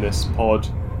behind this pod.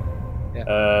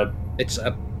 Yeah. It's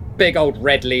a big old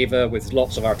red lever with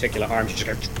lots of articulate arms. You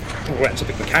just go,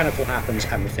 something mechanical happens,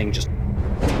 and the thing just...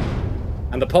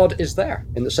 And the pod is there,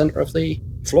 in the centre of the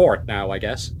floor now, I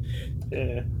guess.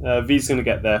 Yeah. V's going to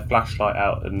get their flashlight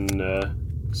out and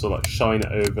sort of like shine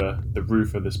it over the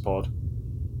roof of this pod.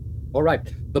 All right.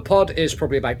 The pod is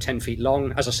probably about 10 feet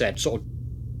long. As I said, sort of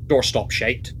doorstop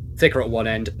shaped, thicker at one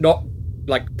end, not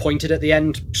like pointed at the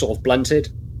end, sort of blunted.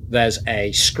 There's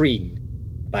a screen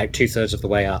about 2/3 of the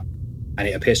way up, and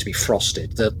it appears to be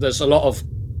frosted. There's a lot of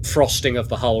frosting of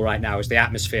the hull right now as the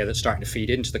atmosphere that's starting to feed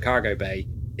into the cargo bay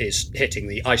is hitting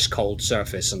the ice-cold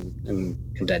surface and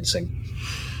condensing.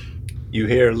 You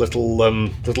hear little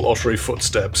ottery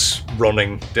footsteps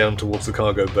running down towards the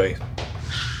cargo bay.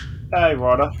 Hey,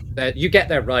 Ryder. You get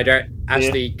there, Ryder,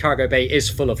 as the cargo bay is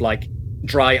full of, like,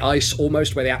 dry ice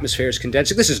almost, where the atmosphere is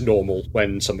condensing. This is normal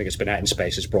when something that's been out in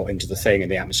space is brought into the thing and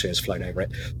the atmosphere has flown over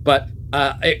it. But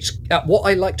it's at what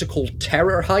I like to call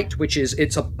terror height, which is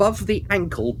it's above the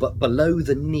ankle but below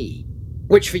the knee,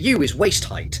 which for you is waist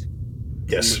height.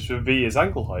 Yes. Which for V is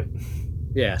ankle height.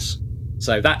 Yes.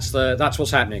 So that's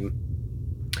what's happening.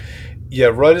 Yeah,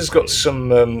 Ryder's got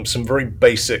some very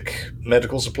basic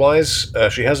medical supplies.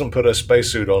 She hasn't put her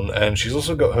spacesuit on, and she's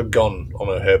also got her gun on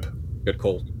her hip. Good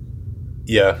call.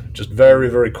 Yeah, just very,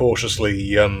 very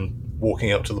cautiously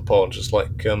walking up to the pod, just like,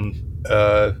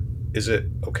 is it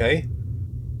okay?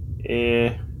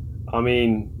 Yeah, I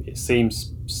mean, it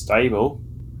seems stable.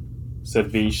 Said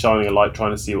V, shining a light,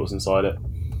 trying to see what's inside it.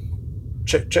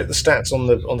 Check the stats on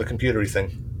the computery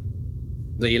thing.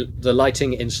 The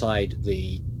lighting inside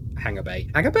the cargo bay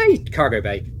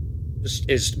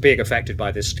is being affected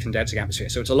by this condensing atmosphere,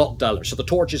 so it's a lot duller. So the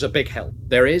torch is a big help.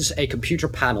 There is a computer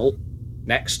panel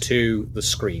next to the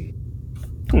screen.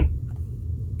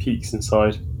 Peeks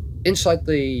inside. Inside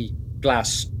the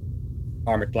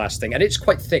armored glass thing, and it's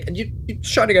quite thick. And you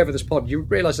shining over this pod, you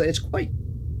realise that it's quite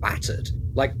battered.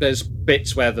 Like there's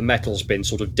bits where the metal's been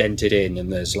sort of dented in,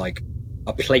 and there's like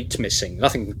a plate missing.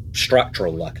 Nothing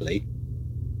structural, luckily,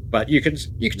 but you can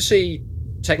see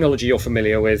technology you're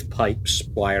familiar with: pipes,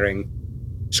 wiring,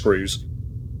 screws,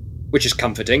 which is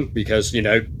comforting because, you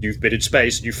know, you've been in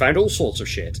space and you found all sorts of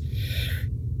shit.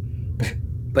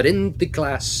 But in the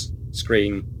glass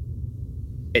screen,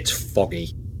 it's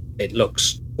foggy. It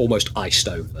looks almost iced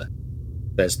over.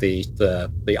 There's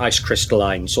the ice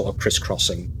crystalline sort of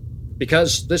crisscrossing,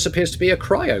 because this appears to be a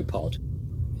cryopod.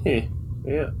 Yeah.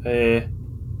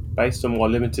 Based on my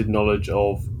limited knowledge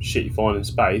of shit you find in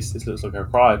space, this looks like a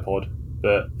cryopod.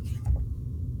 But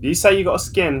you say you got a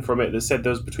scan from it that said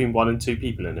there was between 1 and 2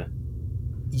 people in it?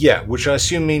 Yeah, which I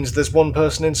assume means there's one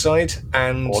person inside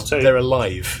and Or 2. they're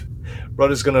alive.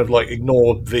 Ryder's gonna like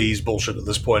ignore V's bullshit at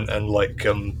this point and like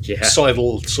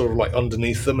sidle sort of like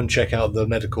underneath them and check out the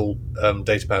medical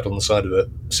data pad on the side of it,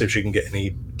 see if she can get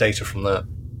any data from that.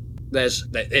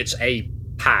 It's a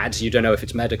pad. You don't know if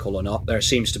it's medical or not. There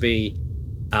seems to be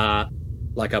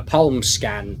like a palm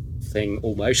scan thing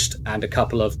almost, and a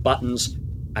couple of buttons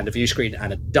and a view screen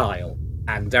and a dial,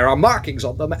 and there are markings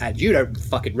on them, and you don't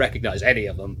fucking recognize any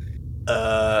of them.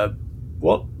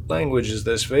 What language is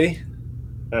this, V?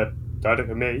 Don't look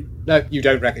at me. No, you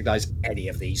don't recognize any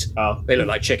of these. Oh. They look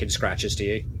like chicken scratches to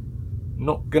you.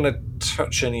 Not gonna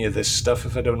touch any of this stuff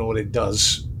if I don't know what it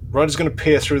does. Ryder's gonna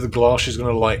peer through the glass. She's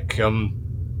gonna like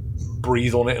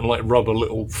breathe on it and like rub a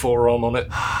little forearm on it.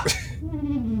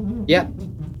 Yeah,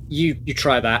 you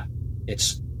try that.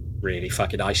 It's really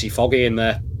fucking icy foggy in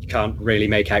there. You can't really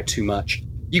make out too much.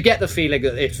 You get the feeling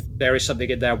that if there is something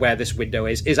in there where this window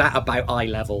is at about eye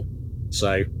level.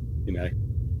 So, you know.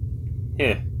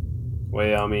 Yeah.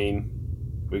 Well, I mean,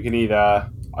 we can either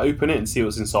open it and see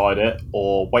what's inside it,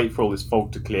 or wait for all this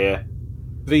fog to clear.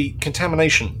 The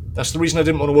contamination. That's the reason I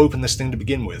didn't want to open this thing to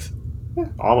begin with.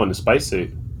 I'm on a spacesuit.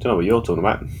 Don't know what you're talking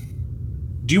about.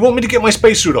 Do you want me to get my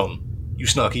spacesuit on, you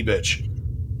snarky bitch?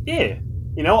 Yeah.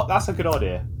 You know what? That's a good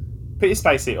idea. Put your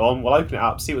spacesuit on, we'll open it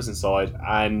up, see what's inside,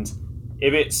 and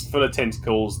if it's full of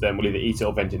tentacles, then we'll either eat it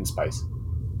or vent it in space.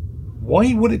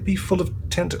 Why would it be full of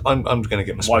tentacles? I'm going to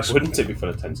get my Why spacesuit. wouldn't it be full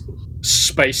of tentacles?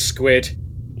 Space squid.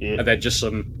 Yeah. And then just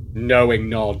some knowing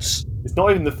nods. It's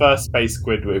not even the first space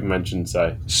squid we've mentioned,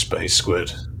 so... Space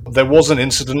squid. There was an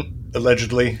incident,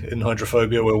 allegedly, in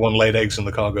Hydrophobia where one laid eggs in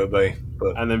the cargo bay,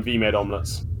 but And then V made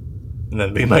omelettes. and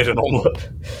then we made an omelette.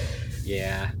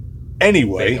 Yeah.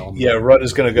 Anyway, Big omelette. yeah,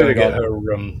 Ryder's going to go and Big get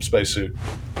her spacesuit,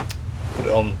 put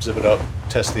it on, zip it up,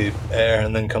 test the air,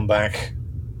 and then come back,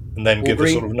 and then All give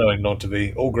green? a sort of knowing nod to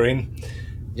V. All green.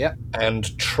 Yep.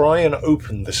 And try and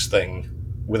open this thing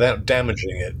without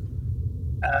damaging it.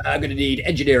 I'm going to need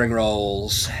engineering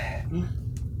rolls.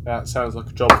 That sounds like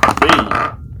a job for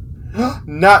V.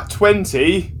 Nat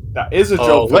 20. That is a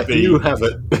job for let V. you have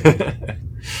it.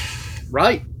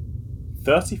 Right.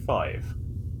 35.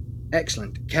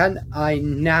 Excellent. Can I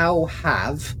now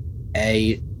have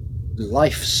a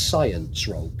life science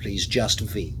roll, please? Just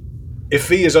V. If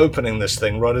V is opening this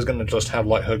thing, Ryder's going to just have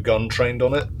like her gun trained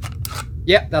on it.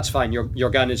 Yep, that's fine. Your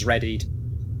gun is readied.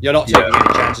 You're not taking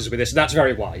any chances with this. That's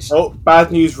very wise. Oh,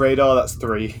 bad news radar. That's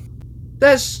 3.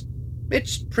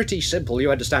 It's pretty simple.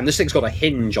 You understand. This thing's got a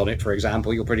hinge on it, for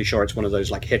example. You're pretty sure it's one of those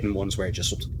like hidden ones where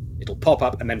it'll pop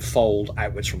up and then fold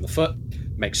outwards from the foot.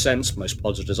 Makes sense. Most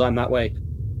pods are designed that way.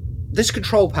 This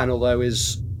control panel, though,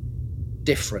 is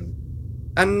different.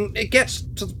 And it gets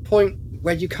to the point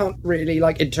where you can't really,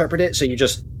 like, interpret it, so you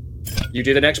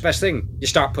do the next best thing. You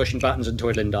start pushing buttons and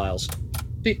twiddling dials.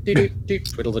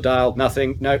 Twiddle the dial,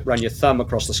 nothing. No, run your thumb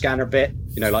across the scanner bit.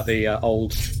 You know, like the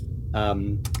old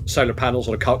solar panels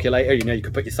on a calculator. You know, you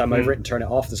could put your thumb over it and turn it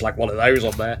off. There's like one of those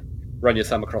on there. Run your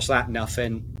thumb across that,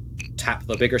 nothing. Tap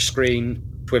the bigger screen,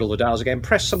 twiddle the dials again,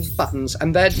 press some buttons,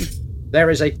 and then there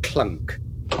is a clunk.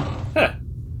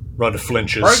 Ryder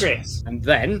flinches. Progress. And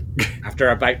then, after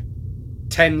about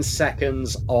 10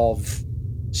 seconds of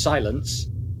silence,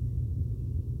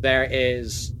 there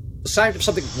is the sound of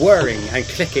something whirring and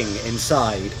clicking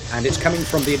inside, and it's coming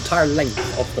from the entire length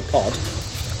of the pod.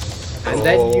 And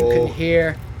then you can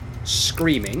hear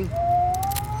screaming,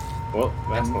 Well,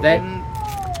 that's and not then,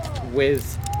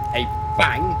 with a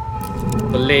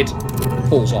bang, the lid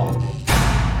falls off.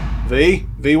 V,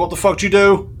 what the fuck do you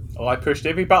do? good. Oh, I pushed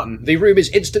every button. The room is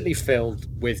instantly filled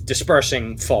with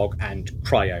dispersing fog and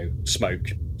cryo smoke.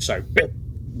 So,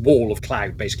 wall of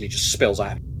cloud basically just spills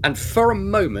out. And for a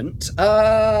moment,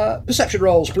 perception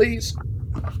rolls, please.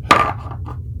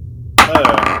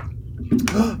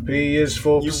 P is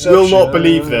for You perception. will not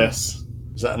believe this.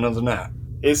 Is that another nat?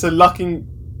 It's a lucky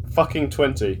fucking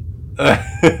 20.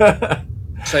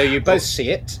 So you both see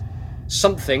it.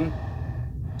 Something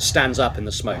stands up in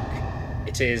the smoke.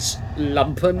 It is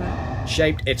lumpen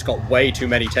shaped. It's got way too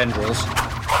many tendrils.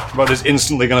 Ryder's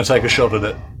instantly going to take a shot at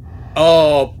it.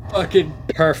 Oh, fucking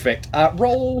perfect.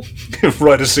 Roll. If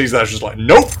Ryder sees that, she's like,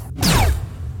 nope!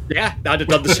 Yeah, I'd have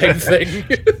done the same thing.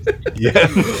 Yeah.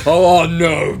 Oh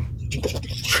no.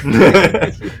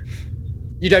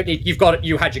 You don't need. You've got it.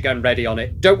 You had your gun ready on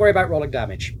it. Don't worry about rolling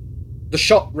damage. The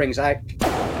shot rings out.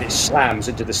 It slams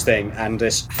into this thing, and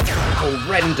this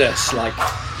horrendous, like,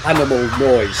 animal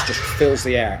noise just fills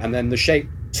the air, and then the shape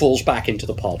falls back into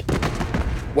the pod,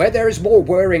 where there is more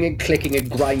whirring and clicking and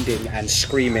grinding and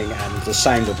screaming and the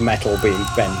sound of metal being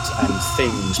bent and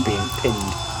things being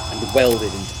pinned and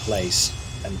welded into place.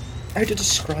 And how to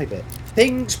describe it?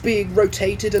 Things being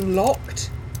rotated and locked.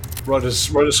 Ryder's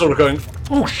sort of going,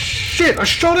 oh shit, I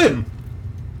shot him!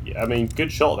 Yeah, I mean,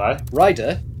 good shot though.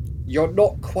 Ryder, you're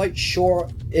not quite sure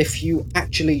if you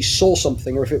actually saw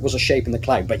something or if it was a shape in the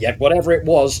cloud, but yet whatever it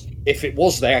was, if it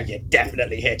was there, you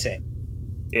definitely hit it.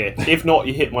 Yeah. If not,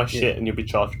 you hit my shit and you'll be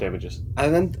charged for damages.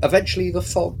 And then eventually the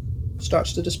fog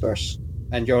starts to disperse,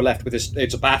 and you're left with this.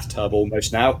 It's a bathtub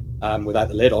almost now, without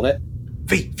the lid on it.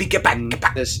 V, get back, get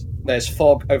back! There's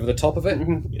fog over the top of it.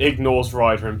 Ignores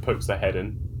Ryder and pokes their head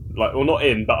in. Like, well, not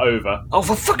in, but over. Oh,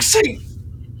 for fuck's sake!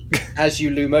 As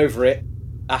you loom over it,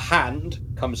 a hand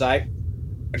comes out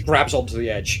and grabs onto the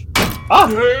edge. Ah!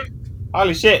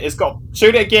 Holy shit, it's got...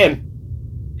 Shoot it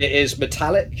again! It is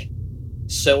metallic,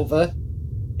 silver.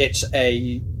 It's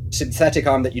a synthetic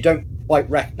arm that you don't quite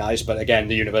recognise, but again,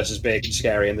 the universe is big and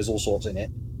scary and there's all sorts in it.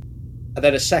 And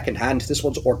then a second hand. This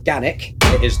one's organic.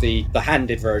 It is the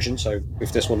handed version, so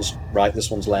if this one's right, this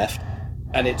one's left.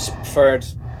 And it's furred,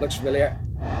 looks familiar,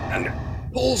 and it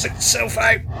pulls itself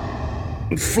out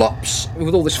and flops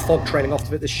with all this fog trailing off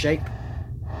of it, this shape.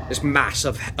 This mass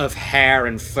of hair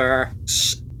and fur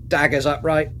staggers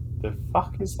upright The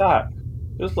fuck is that?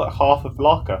 It's like half of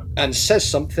Larka. and says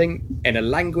something in a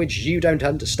language you don't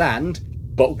understand,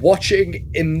 but watching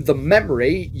in the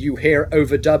memory you hear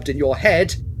overdubbed in your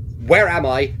head, where am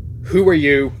I? Who are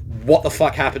you? What the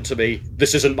fuck happened to me?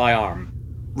 This isn't my arm.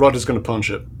 Ryder's going to punch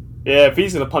it. Yeah,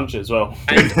 V's gonna punch it as well.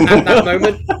 And at that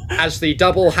moment, as the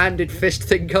double-handed fist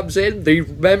thing comes in, the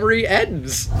memory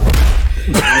ends.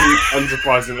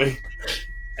 Unsurprisingly.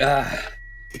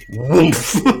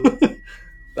 Woof!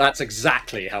 That's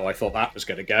exactly how I thought that was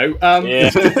going to go.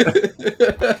 Yeah.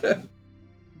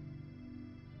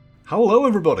 Hello,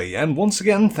 everybody, and once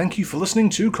again, thank you for listening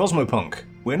to Cosmopunk.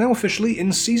 We're now officially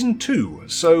in Season 2,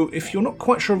 so if you're not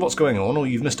quite sure what's going on or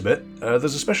you've missed a bit, there's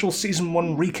a special Season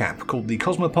 1 recap called the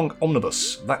Cosmopunk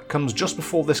Omnibus that comes just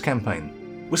before this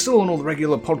campaign. We're still on all the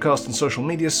regular podcast and social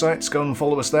media sites. Go and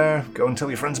follow us there. Go and tell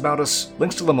your friends about us.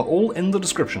 Links to them are all in the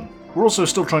description. We're also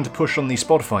still trying to push on the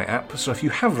Spotify app, so if you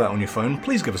have that on your phone,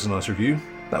 please give us a nice review.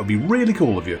 That would be really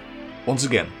cool of you. Once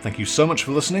again, thank you so much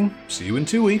for listening. See you in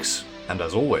 2 weeks. And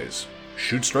as always,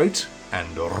 shoot straight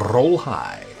and roll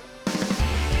high.